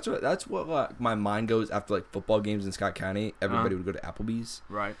Applebee's, because that's what my mind goes after like football games in Scott County. Everybody would go to Applebee's.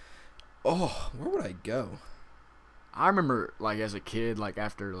 Right. Oh, where would I go? I remember like as a kid, like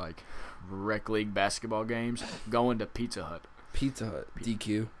after like rec league basketball games, going to Pizza Hut. Pizza Hut,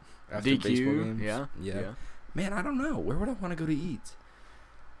 DQ. After DQ, baseball games. Yeah. Man, I don't know. Where would I want to go to eat?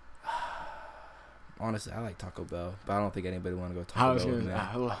 Honestly, I like Taco Bell, but I don't think anybody want to go Taco Bell with me.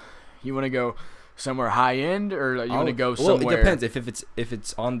 You want to go somewhere high end, or you want to go somewhere? Well, it depends. If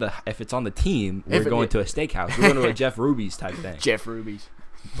it's on the team, we're going to a steakhouse. We're going to a Jeff Ruby's type thing. Jeff Ruby's.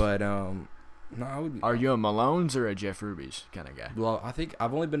 But no, I would. Are you a Malone's or a Jeff Ruby's kind of guy? Well, I think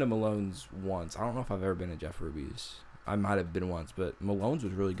I've only been to Malone's once. I don't know if I've ever been to Jeff Ruby's. I might have been once, but Malone's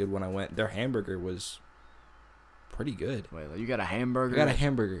was really good when I went. Their hamburger was pretty good. Wait, you got a hamburger? I got a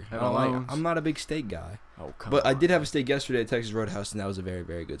hamburger. I'm not a big steak guy. Oh, come on. But I did have a steak yesterday at Texas Roadhouse, and that was a very,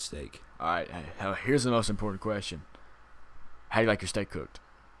 very good steak. All right. Here's the most important question. How do you like your steak cooked?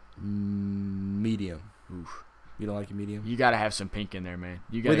 Medium. Oof. You don't like it medium? You got to have some pink in there, man.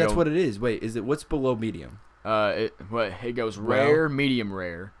 Wait, that's what it is. Wait, what's below medium? It goes rare, medium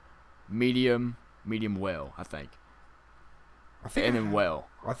rare, medium well, I think. And then well.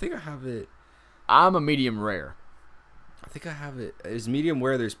 I think I have it. I'm a medium rare. I think I have it. Is medium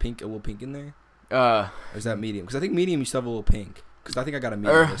where there's a little pink in there? Or is that medium? Because I think medium you still have a little pink. Because I think I got a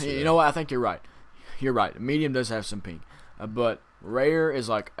medium. You know what? I think you're right. You're right. Medium does have some pink, but rare is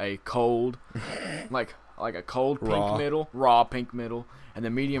like a cold, like a cold pink middle, raw pink middle, and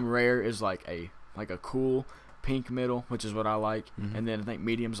then medium rare is like a cool pink middle, which is what I like. Mm-hmm. And then I think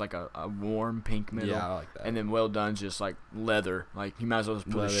medium's like a warm pink middle. Yeah, I like that. And then well done's just like leather. Like you might as well just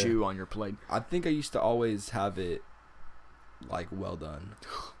put a shoe on your plate. I think I used to always have it like well done.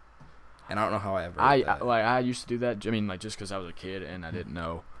 And I don't know how I ever. I used to do that. I mean, like just because I was a kid and I didn't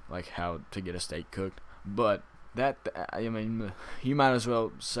know like how to get a steak cooked. But I mean, you might as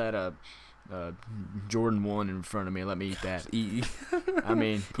well set a Jordan 1 in front of me and let me eat that. I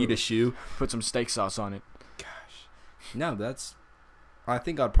mean, eat a shoe. Put some steak sauce on it. Gosh, no, I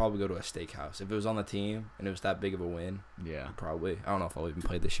think I'd probably go to a steakhouse if it was on the team and it was that big of a win. Yeah, probably. I don't know if I'll even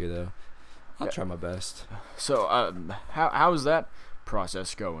play this year though. I'll try my best. So, how is that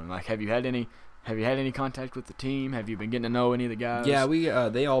process going? Like, have you had any contact with the team? Have you been getting to know any of the guys? Yeah,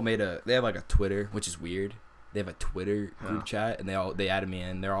 they all they have like a Twitter, which is weird. They have a Twitter group chat, and they added me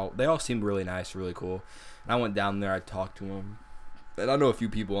in. They all seemed really nice, really cool. And I went down there, I talked to them, and I know a few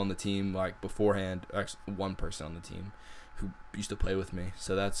people on the team like beforehand. Actually, one person on the team who used to play with me.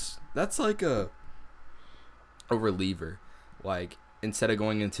 So that's like a reliever. Like, instead of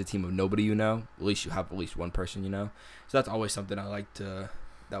going into a team of nobody you know, at least you have at least one person you know. So that's always something I liked.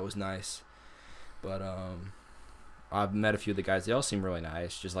 That was nice. But I've met a few of the guys. They all seem really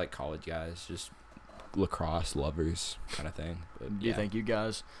nice, just like college guys, just lacrosse lovers kind of thing. But, do you think you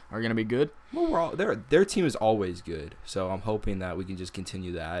guys are gonna be good? Well, their team is always good, so I'm hoping that we can just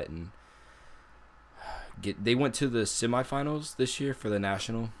continue that and they went to the semifinals this year for the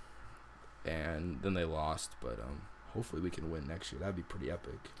national, and then they lost. But Hopefully we can win next year. That'd be pretty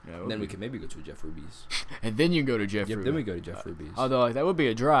epic. Yeah, and then we can maybe go to a Jeff Ruby's. And then you can go to Jeff Ruby's. Then we go to Jeff Ruby's. Although like, that would be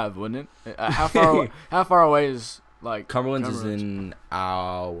a drive, wouldn't it? How far away is like Cumberland's is an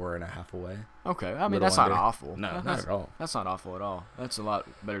hour and a half away. Okay, I mean that's not awful. No, not at all. That's not awful at all. That's a lot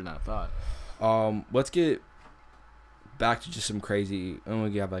better than I thought. Let's get back to just some crazy. I'm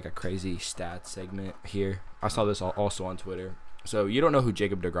gonna have like a crazy stats segment here. I saw this also on Twitter. So you don't know who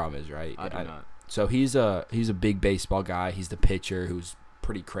Jacob deGrom is, right? I do not. So he's a big baseball guy. He's the pitcher who's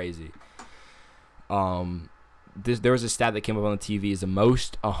pretty crazy. There was a stat that came up on the TV is the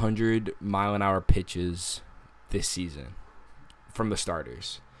most 100-mile-an-hour pitches this season from the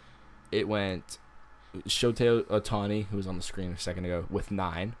starters. It went Shohei Ohtani, who was on the screen a second ago, with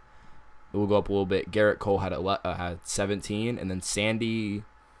 9. It will go up a little bit. Garrett Cole had 17, and then Sandy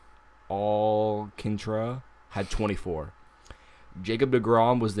Alcantara had 24. Jacob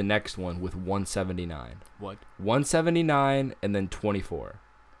deGrom was the next one with 179. What? 179 and then 24.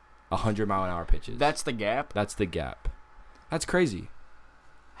 100-mile-an-hour pitches. That's the gap? That's the gap. That's crazy.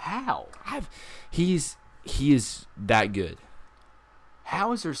 How? He is that good.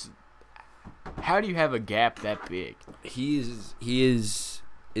 How is there? How do you have a gap that big? He is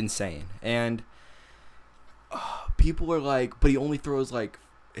insane, and people are like, but he only throws like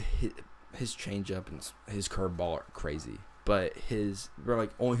his changeup and his curveball are crazy. But we're like,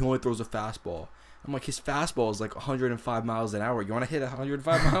 he only throws a fastball. I'm like, his fastball is like 105 miles an hour. You want to hit a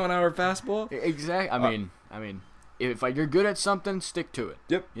 105 mile an hour fastball? Exactly. I mean, if like you're good at something, stick to it.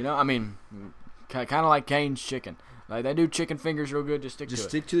 Yep. You know, I mean, kind of like Kane's chicken. Like they do chicken fingers real good. Just stick to it. Just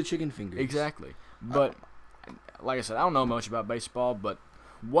stick to the chicken fingers. Exactly. But like I said, I don't know much about baseball. But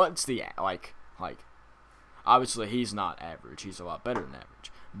what's the like? Obviously, he's not average. He's a lot better than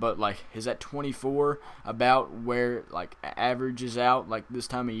average. But like, is that 24 about where like average is out like this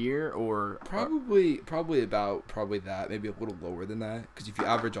time of year, or probably that, maybe a little lower than that? Because if you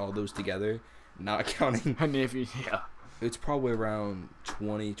average all those together, not counting, I mean, it's probably around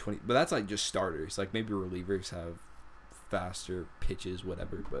 20. But that's like just starters. Like maybe relievers have faster pitches,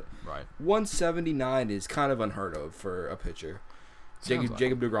 whatever. But right, 179 is kind of unheard of for a pitcher.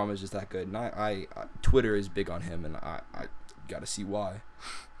 Jacob deGrom is just that good, and I Twitter is big on him, and I got to see why.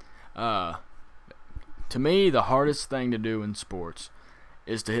 To me, the hardest thing to do in sports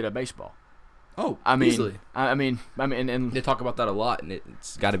is to hit a baseball. Oh, I mean, easily. I mean, and they talk about that a lot, and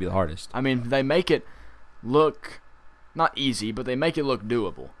it's got to be the hardest. I mean, they make it look not easy, but they make it look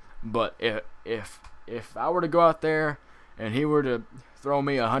doable. But if I were to go out there and he were to throw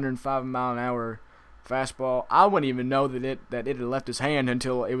me a 105-mile-an-hour fastball, I wouldn't even know that it had left his hand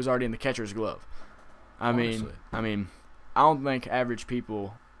until it was already in the catcher's glove. I mean, I don't think average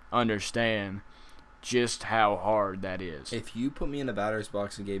people understand just how hard that is. If you put me in a batter's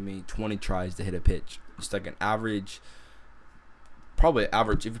box and gave me 20 tries to hit a pitch, just like an average, probably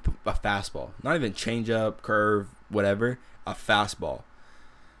average, if you put a fastball, not even changeup, curve, whatever, a fastball,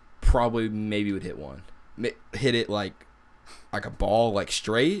 probably maybe would hit one. Hit it like a ball, like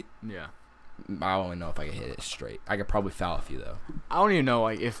straight. Yeah. I don't even know if I could hit it straight. I could probably foul a few, though. I don't even know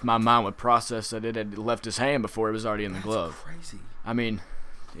if my mind would process that it had left his hand before it was already in the glove. Crazy. I mean,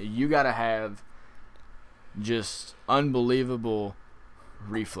 you got to have just unbelievable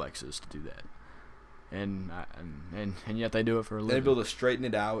reflexes to do that. And yet they do it for a living. They're able to straighten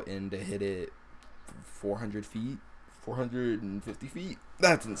it out and to hit it 400 feet, 450 feet.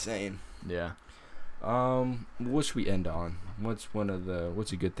 That's insane. Yeah. What should we end on? What's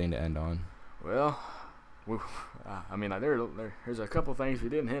a good thing to end on? Well, I mean, like there's a couple things we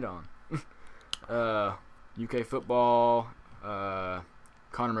didn't hit on. UK football, Conor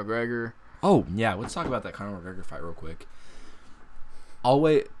McGregor. Oh yeah, let's talk about that Conor McGregor fight real quick.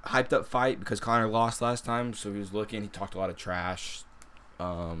 Always hyped up fight because Conor lost last time, so he talked a lot of trash.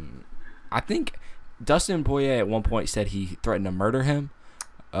 I think Dustin Poirier at one point said he threatened to murder him.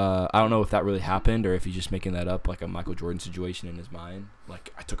 I don't know if that really happened or if he's just making that up, like a Michael Jordan situation in his mind.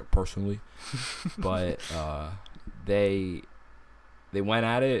 Like, I took it personally. But they went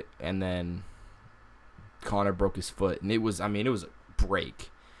at it, and then Conor broke his foot. And it was a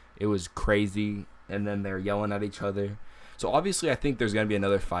break. It was crazy. And then they're yelling at each other. So, obviously, I think there's going to be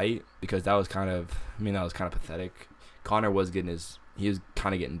another fight because that was kind of pathetic. Conor was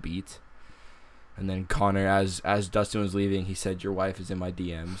kind of getting beat. And then Conor, as Dustin was leaving, he said, "Your wife is in my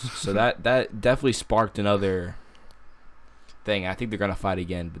DMs." So that definitely sparked another thing. I think they're gonna fight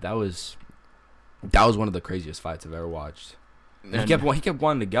again, but that was one of the craziest fights I've ever watched. He kept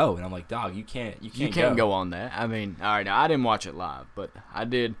wanting to go, and I'm like, "Dog, you can't go on that." I mean, all right, now I didn't watch it live, but I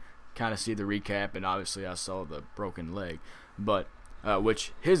did kind of see the recap, and obviously I saw the broken leg, but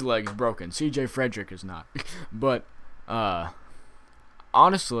which his leg is broken. CJ Frederick is not, but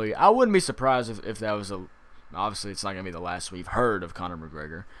Honestly, I wouldn't be surprised if that was obviously it's not gonna be the last we've heard of Conor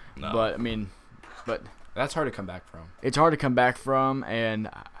McGregor. No. But I mean, that's hard to come back from. It's hard to come back from, and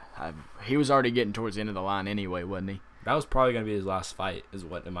he was already getting towards the end of the line anyway, wasn't he? That was probably gonna be his last fight, is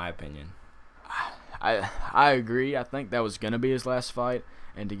what, in my opinion. I agree. I think that was gonna be his last fight,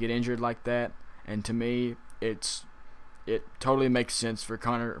 and to get injured like that, and to me, it totally makes sense for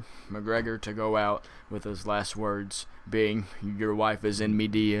Conor McGregor to go out with his last words being, "Your wife is in me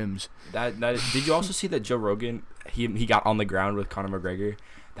DMs." Did you also see that Joe Rogan, he got on the ground with Conor McGregor?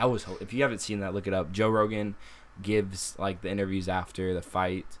 That was, if you haven't seen that, look it up. Joe Rogan gives like the interviews after the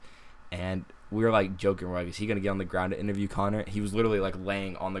fight, and we were like joking, we're like, is he gonna get on the ground to interview Conor? He was literally like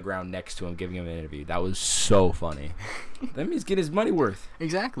laying on the ground next to him, giving him an interview. That was so funny. That means get his money worth.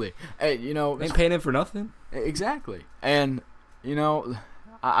 Exactly. Hey, ain't paying him for nothing. Exactly. And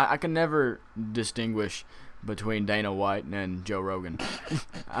I can never distinguish between Dana White and Joe Rogan.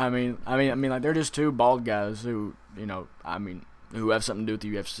 I mean, like they're just two bald guys who who have something to do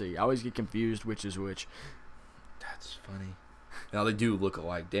with the UFC. I always get confused which is which. That's funny. Now they do look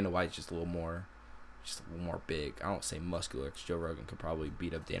alike. Dana White's just a little more big. I don't say muscular, because Joe Rogan could probably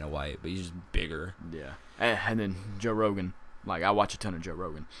beat up Dana White, but he's just bigger. Yeah. And then Joe Rogan, like I watch a ton of Joe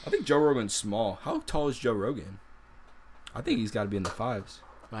Rogan. I think Joe Rogan's small. How tall is Joe Rogan? I think he's got to be in the 5s.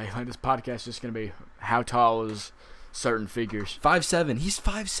 Like this podcast is just gonna be how tall is certain figures. 5'7". He's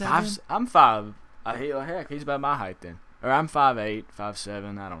 5'7". I'm 5. Heck, he's about my height then. Or I'm 5'8",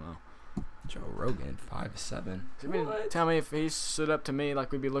 5'7". I don't know. Joe Rogan, 5'7". Tell me if he stood up to me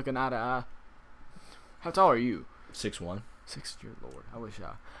like we'd be looking eye to eye. How tall are you? 6'1". 6. Dear Lord, I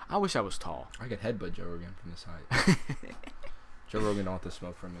wish I was tall. I could headbutt Joe Rogan from this height. Joe Rogan don't want to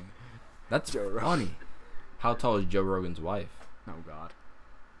smoke from me. That's funny. How tall is Joe Rogan's wife? Oh God.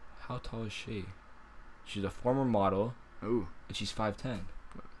 How tall is she? She's a former model. Ooh. And she's 5'10".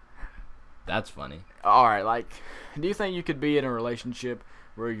 That's funny. All right, like, do you think you could be in a relationship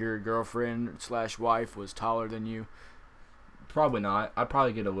where your girlfriend/wife was taller than you? Probably not. I'd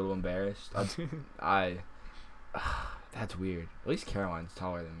probably get a little embarrassed. That's weird. At least Caroline's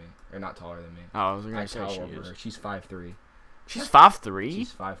taller than me. Or not taller than me. Oh, I was going to say she is. is. She's 5'3". She's 5'3"?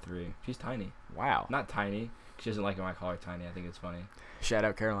 She's 5'3". She's tiny. Wow. Not tiny. She doesn't like when I call her tiny. I think it's funny. Shout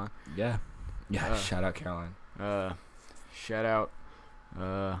out Caroline. Yeah. Yeah, shout out Caroline. Shout out,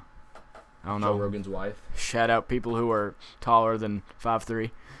 I don't know. Joe Rogan's wife. Shout out people who are taller than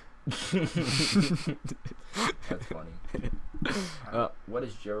 5'3". That's funny. What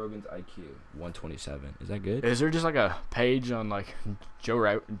is Joe Rogan's IQ? 127. Is that good? Is there just like a page on like Joe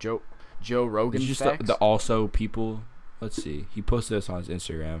Rogan it's just facts? The also people. Let's see. He posted this on his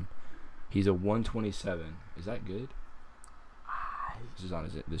Instagram. He's a 127. Is that good? This is on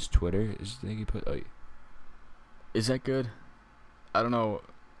this Twitter. Is that good? I don't know.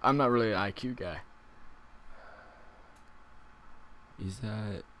 I'm not really an IQ guy. Is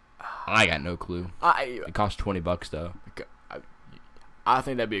that? I got no clue. It costs $20 though. I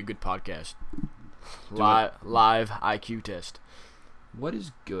think that'd be a good podcast. Live IQ test. What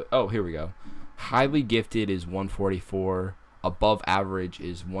is good? Oh, here we go. Highly gifted is 144. Above average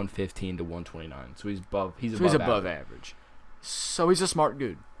is 115 to 129. So he's above. He's above average. So he's a smart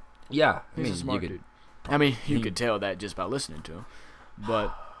dude. Yeah, he's a smart dude. I mean, you could tell that just by listening to him.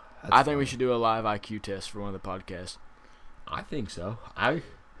 But I think we should do a live IQ test for one of the podcasts. I think so.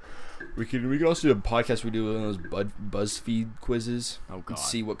 We could also do a podcast. We do one of those BuzzFeed quizzes. Oh God!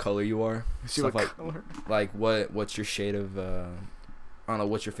 See what color you are. See what color? Like what's your shade of? I don't know.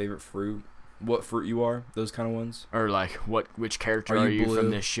 What's your favorite fruit? What fruit you are? Those kind of ones. Or like which character are you from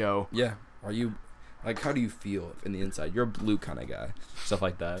this show? Yeah. Are you like how do you feel in the inside? You're a blue kind of guy. Stuff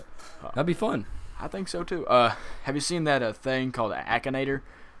like that. That'd be fun. I think so too. Have you seen that thing called Akinator?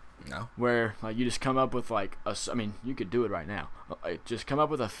 No. Where like you just come up with like I mean you could do it right now. Just come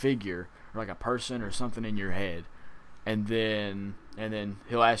up with a figure or like a person or something in your head, and then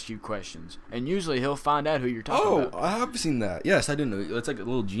he'll ask you questions, and usually he'll find out who you're talking about. Oh, I have seen that. Yes, I didn't know. It's like a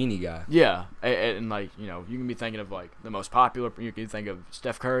little genie guy. Yeah, and like you can be thinking of like the most popular. You could think of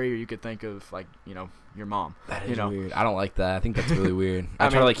Steph Curry, or you could think of like your mom. That is weird. I don't like that. I think that's really weird. I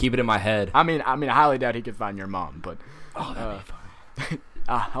try to like keep it in my head. I mean, I highly doubt he could find your mom, but that'd be funny.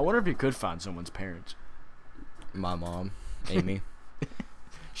 I wonder if he could find someone's parents. My mom, Amy.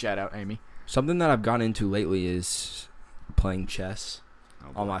 Shout out, Amy. Something that I've gotten into lately is playing chess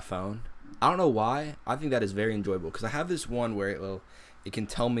on my phone. I don't know why. I think that is very enjoyable because I have this one where it can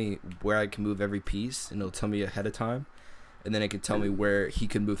tell me where I can move every piece, and it'll tell me ahead of time, and then it can tell me where he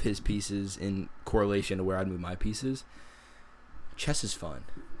can move his pieces in correlation to where I'd move my pieces. Chess is fun.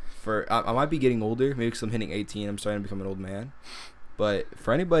 I might be getting older. Maybe because I'm hitting 18, I'm starting to become an old man. But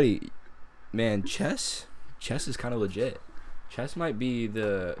for anybody, man, chess is kind of legit. Chess might be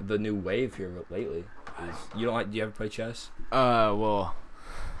the new wave here lately. Do you ever play chess? Well,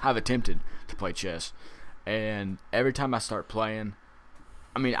 I've attempted to play chess, and every time I start playing,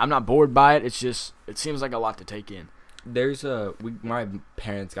 I mean, I'm not bored by it. It's just it seems like a lot to take in. My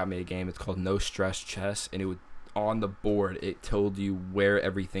parents got me a game. It's called No Stress Chess, and on the board it told you where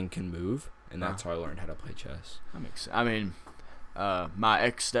everything can move, and that's how I learned how to play chess. That makes sense. I mean, my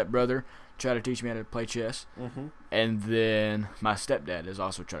ex stepbrother tried to teach me how to play chess, and then my stepdad is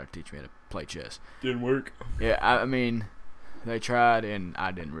also trying to teach me how to play chess. Didn't work. Yeah, I mean, they tried, and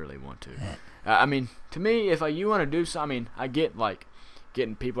I didn't really want to. I mean, to me, if you want to do something, I mean, I get like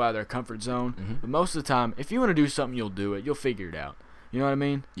getting people out of their comfort zone, but most of the time, if you want to do something, you'll do it. You'll figure it out. You know what I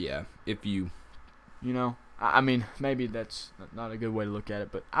mean? Yeah. If you know, I mean, maybe that's not a good way to look at it,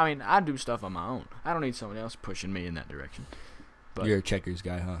 but I mean, I do stuff on my own. I don't need someone else pushing me in that direction. But you're a checkers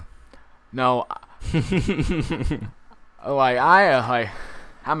guy, huh? No,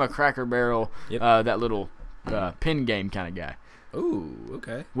 I'm a Cracker Barrel, that little pin game kind of guy. Ooh,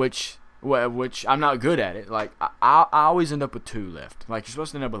 okay. Which I'm not good at it. Like I always end up with 2 left. Like you're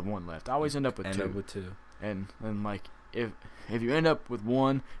supposed to end up with 1 left. I always end up with 2. And like if you end up with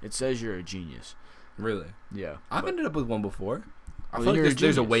 1, it says you're a genius. Really? Yeah. I've ended up with 1 before. I Well, feel like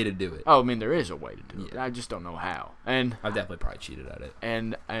there's a way to do it. Oh, I mean, there is a way to do it. I just don't know how. And I've definitely probably cheated at it.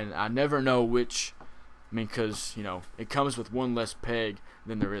 And I never know which. I mean, because it comes with 1 less peg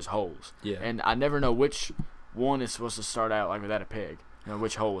than there is holes. Yeah. And I never know which one is supposed to start out like without a peg.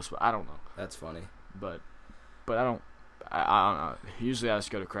 Which hole is. I don't know. That's funny. But I don't. I don't know. Usually I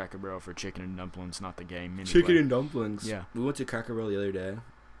just go to Cracker Barrel for chicken and dumplings, not the game. Anyway. Chicken and dumplings. Yeah. We went to Cracker Barrel the other day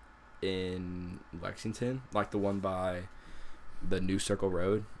in Lexington, like the one by the New Circle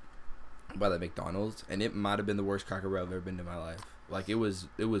Road, by the McDonald's, and it might have been the worst Cracker Barrel I've ever been to in my life. Like it was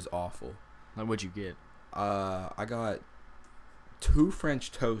awful. Like what'd you get? I got 2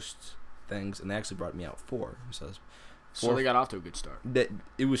 French toast things, and they actually brought me out 4. So they got off to a good start.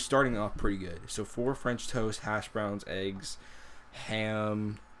 It was starting off pretty good. So 4 French toast, hash browns, eggs,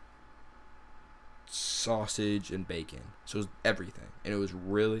 ham, sausage, and bacon. So it was everything, and it was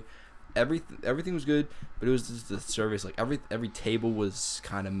really everything was good. But it was just the service. Like every table was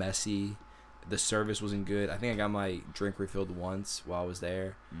kind of messy. The service wasn't good. I think I got my drink refilled once while I was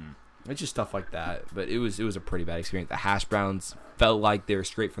there. It's just stuff like that. But it was a pretty bad experience. The hash browns felt like they were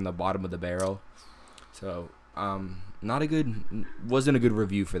straight from the bottom of the barrel. So wasn't a good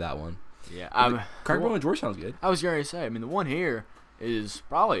review for that one. Yeah, Cracker Barrel in Georgetown's good. I was going to say, I mean, the one here is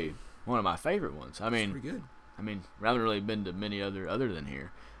probably one of my favorite ones. I mean, pretty good. I mean, I haven't really been to many other than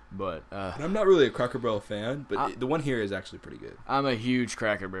here, but I'm not really a Cracker Barrel fan, but the one here is actually pretty good. I'm a huge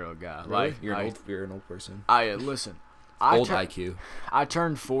Cracker Barrel guy. Really? Like you're an old person. Listen. Old IQ. I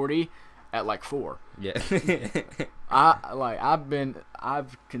turned 40 at like 4. Yeah.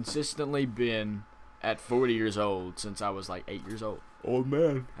 I've consistently been at 40 years old since I was like 8 years old. Old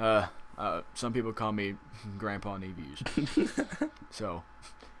man. Some people call me Grandpa Knee-Views. So,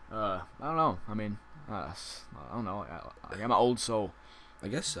 I don't know. I mean, I don't know. I'm an old soul. I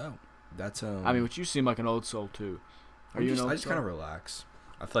guess so. That's I mean, but you seem like an old soul too. Are you an old soul? I just kind of relax.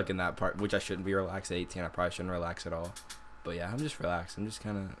 I feel like in that part, which I shouldn't be relaxed at 18, I probably shouldn't relax at all. But yeah, I'm just relaxed. I'm just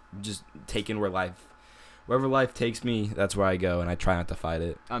kind of just taking wherever life takes me, that's where I go, and I try not to fight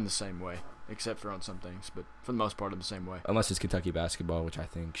it. I'm the same way, except for on some things, but for the most part, I'm the same way. Unless it's Kentucky basketball, which I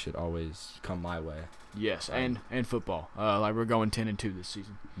think should always come my way. Yes, and football. Like we're going 10-2 this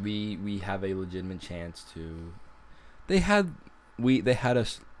season. We have a legitimate chance to. They had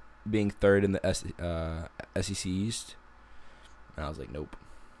us being 3rd in the SEC East, and I was like, nope,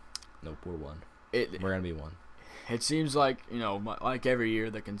 we're 1. We're gonna be 1. It seems like, like every year,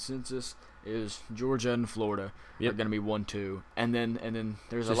 the consensus is Georgia and Florida are going to be 1-2, and then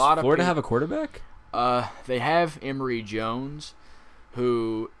there's a lot of Florida have a quarterback. They have Emory Jones,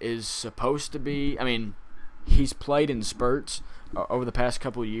 who is supposed to be. I mean, he's played in spurts over the past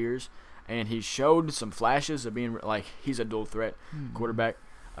couple of years, and he showed some flashes of being like he's a dual threat quarterback.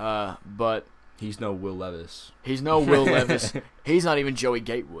 But he's no Will Levis. He's no Will Levis. He's not even Joey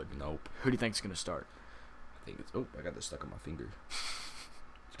Gatewood. Nope. Who do you think's going to start? I think it's. Oh, I got this stuck on my finger.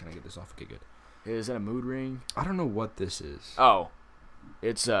 Just gonna get this off. Okay, good. Is that a mood ring? I don't know what this is. Oh,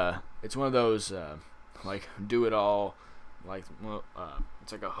 it's one of those like do it all, like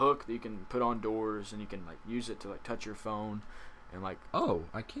it's like a hook that you can put on doors and you can like use it to like touch your phone, and like. Oh,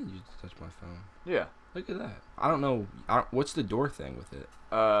 I can use it to touch my phone. Yeah. Look at that. I don't know. What's the door thing with it?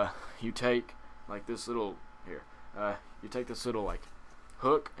 You take like this little here. You take this little like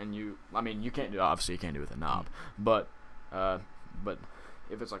hook, and you can't do obviously you can't do it with a knob, but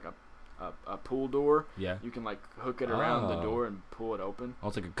if it's like a pool door, Yeah. you can like hook it around the door and pull it open. Oh,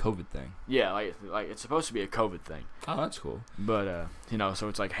 it's like a COVID thing. Yeah, like it's supposed to be a COVID thing. Oh, that's cool. But so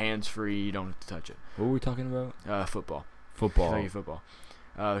it's like hands free. You don't have to touch it. What were we talking about? Football. Football. Football.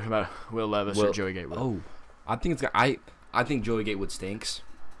 About Will Levis or Joey Gatewood. Oh, I think I think Joey Gatewood stinks.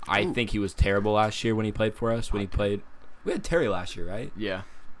 I think he was terrible last year when he played for us. We had Terry last year, right? Yeah.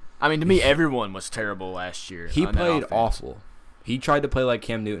 I mean, to me, everyone was terrible last year. He played awful. He tried to play like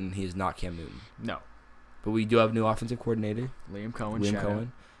Cam Newton. He is not Cam Newton. No. But we do have a new offensive coordinator. Liam Cohen.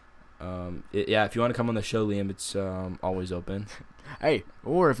 If you want to come on the show, Liam, it's always open. Hey,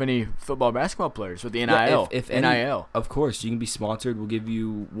 or if any football, basketball players with the NIL. Yeah, if any, NIL. Of course, you can be sponsored.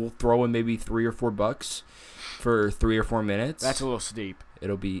 We'll throw in maybe $3 or $4 for 3 or 4 minutes. That's a little steep.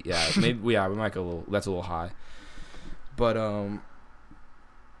 It'll be maybe we might go a little. That's a little high. But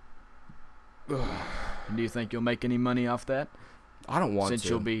Do you think you'll make any money off that? I don't want Since to.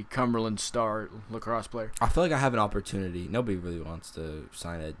 you'll be Cumberland's star lacrosse player. I feel like I have an opportunity. Nobody really wants to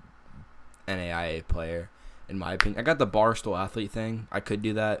sign a NAIA player, in my opinion. I got the Barstool athlete thing. I could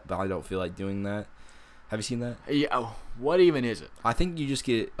do that, but I don't feel like doing that. Have you seen that? Yeah. What even is it? I think you just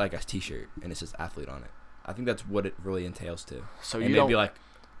get like a T-shirt and it says athlete on it. I think that's what it really entails to. So and you maybe like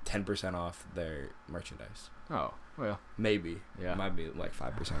 10% off their merchandise. Oh well. Maybe. Yeah. It might be like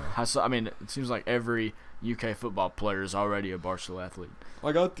 5% off. I mean, it seems like every UK football player is already a Barstool athlete.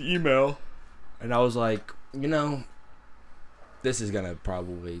 I got the email, and I was like, this is gonna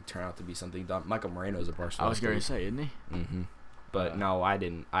probably turn out to be something dumb. Michael Moreno's a Barstool. I was going to say, isn't he? Mm-hmm. But no, I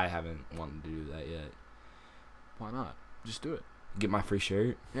didn't. I haven't wanted to do that yet. Why not? Just do it. Get my free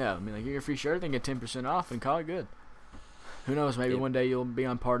shirt. Yeah, I mean, like, get your free shirt, then get 10% off, and call it good. Who knows? Maybe one day you'll be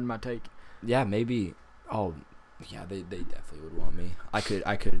on Pardon My Take. Yeah, maybe. Oh, yeah, they definitely would want me. I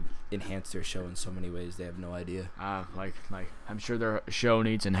could enhance their show in so many ways. They have no idea. Like I'm sure their show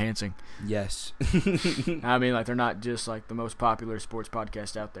needs enhancing. Yes. I mean, like, they're not just like the most popular sports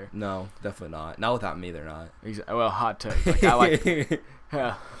podcast out there. No, definitely not. Not without me, they're not. Well, hot take. Like,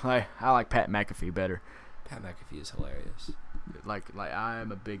 I like Pat McAfee better. Pat McAfee is hilarious. Like I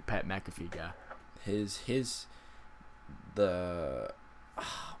am a big Pat McAfee guy.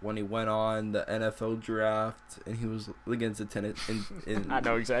 When he went on the NFL draft and he was against the tennis. I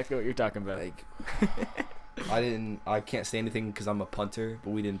know exactly what you're talking about. Like, I can't say anything because I'm a punter, but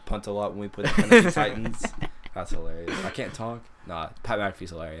we didn't punt a lot when we put in Tennessee Titans. That's hilarious. I can't talk. Nah, Pat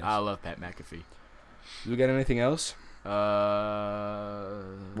McAfee's hilarious. I love Pat McAfee. Do we got anything else? We're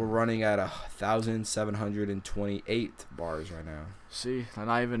running at 1,728 bars right now. See,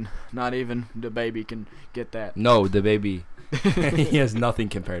 not even the baby can get that. No, the baby. He has nothing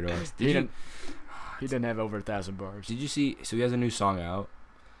compared to us. He didn't have over 1,000 bars. Did you see? So he has a new song out.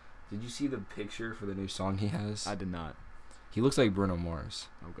 Did you see the picture for the new song he has? I did not. He looks like Bruno Mars.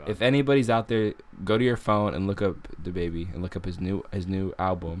 Oh God. If anybody's out there, go to your phone and look up the baby and look up his new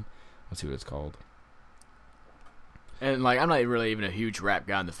album. Let's see what it's called. And like, I'm not really even a huge rap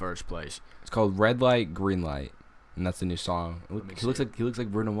guy in the first place. It's called Red Light, Green Light, and that's the new song. He looks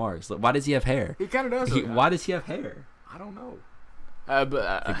like Bruno Mars. Why does he have hair? He kind of does. Why does he have hair? I don't know. But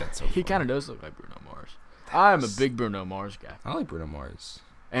I think that's so he kind of does look like Bruno Mars. I'm a big Bruno Mars guy. I like Bruno Mars.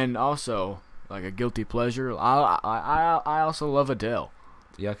 And also, like, a guilty pleasure, I also love Adele.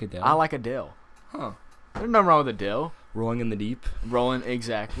 You like Adele? I like Adele. Huh. There's nothing wrong with Adele. Rolling in the Deep. Rolling,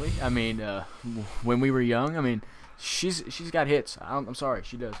 exactly. I mean, when we were young, I mean, she's got hits. I'm sorry,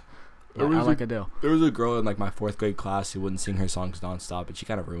 she does. Yeah, I like Adele. There was a girl in like my 4th grade class who wouldn't sing her songs nonstop, but she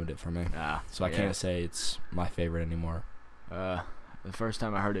kind of ruined it for me. So I can't say it's my favorite anymore. The first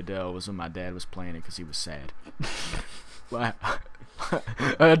time I heard Adele was when my dad was playing it because he was sad.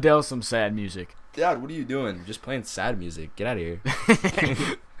 Adele's some sad music. Dad, what are you doing? Just playing sad music. Get out of here.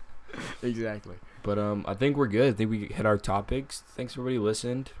 Exactly. But I think we're good. I think we hit our topics. Thanks everybody who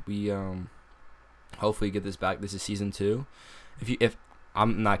listened. We hopefully get this back. This is season 2. If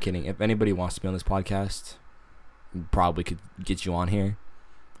I'm not kidding, if anybody wants to be on this podcast, we probably could get you on here.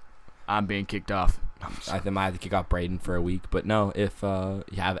 I'm being kicked off. I think I might have to kick off Braden for a week. But no, if you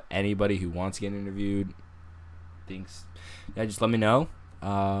have anybody who wants to get interviewed, just let me know. You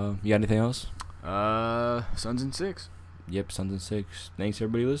got anything else? Suns in 6. Yep, Suns in 6. Thanks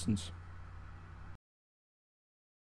everybody who listens.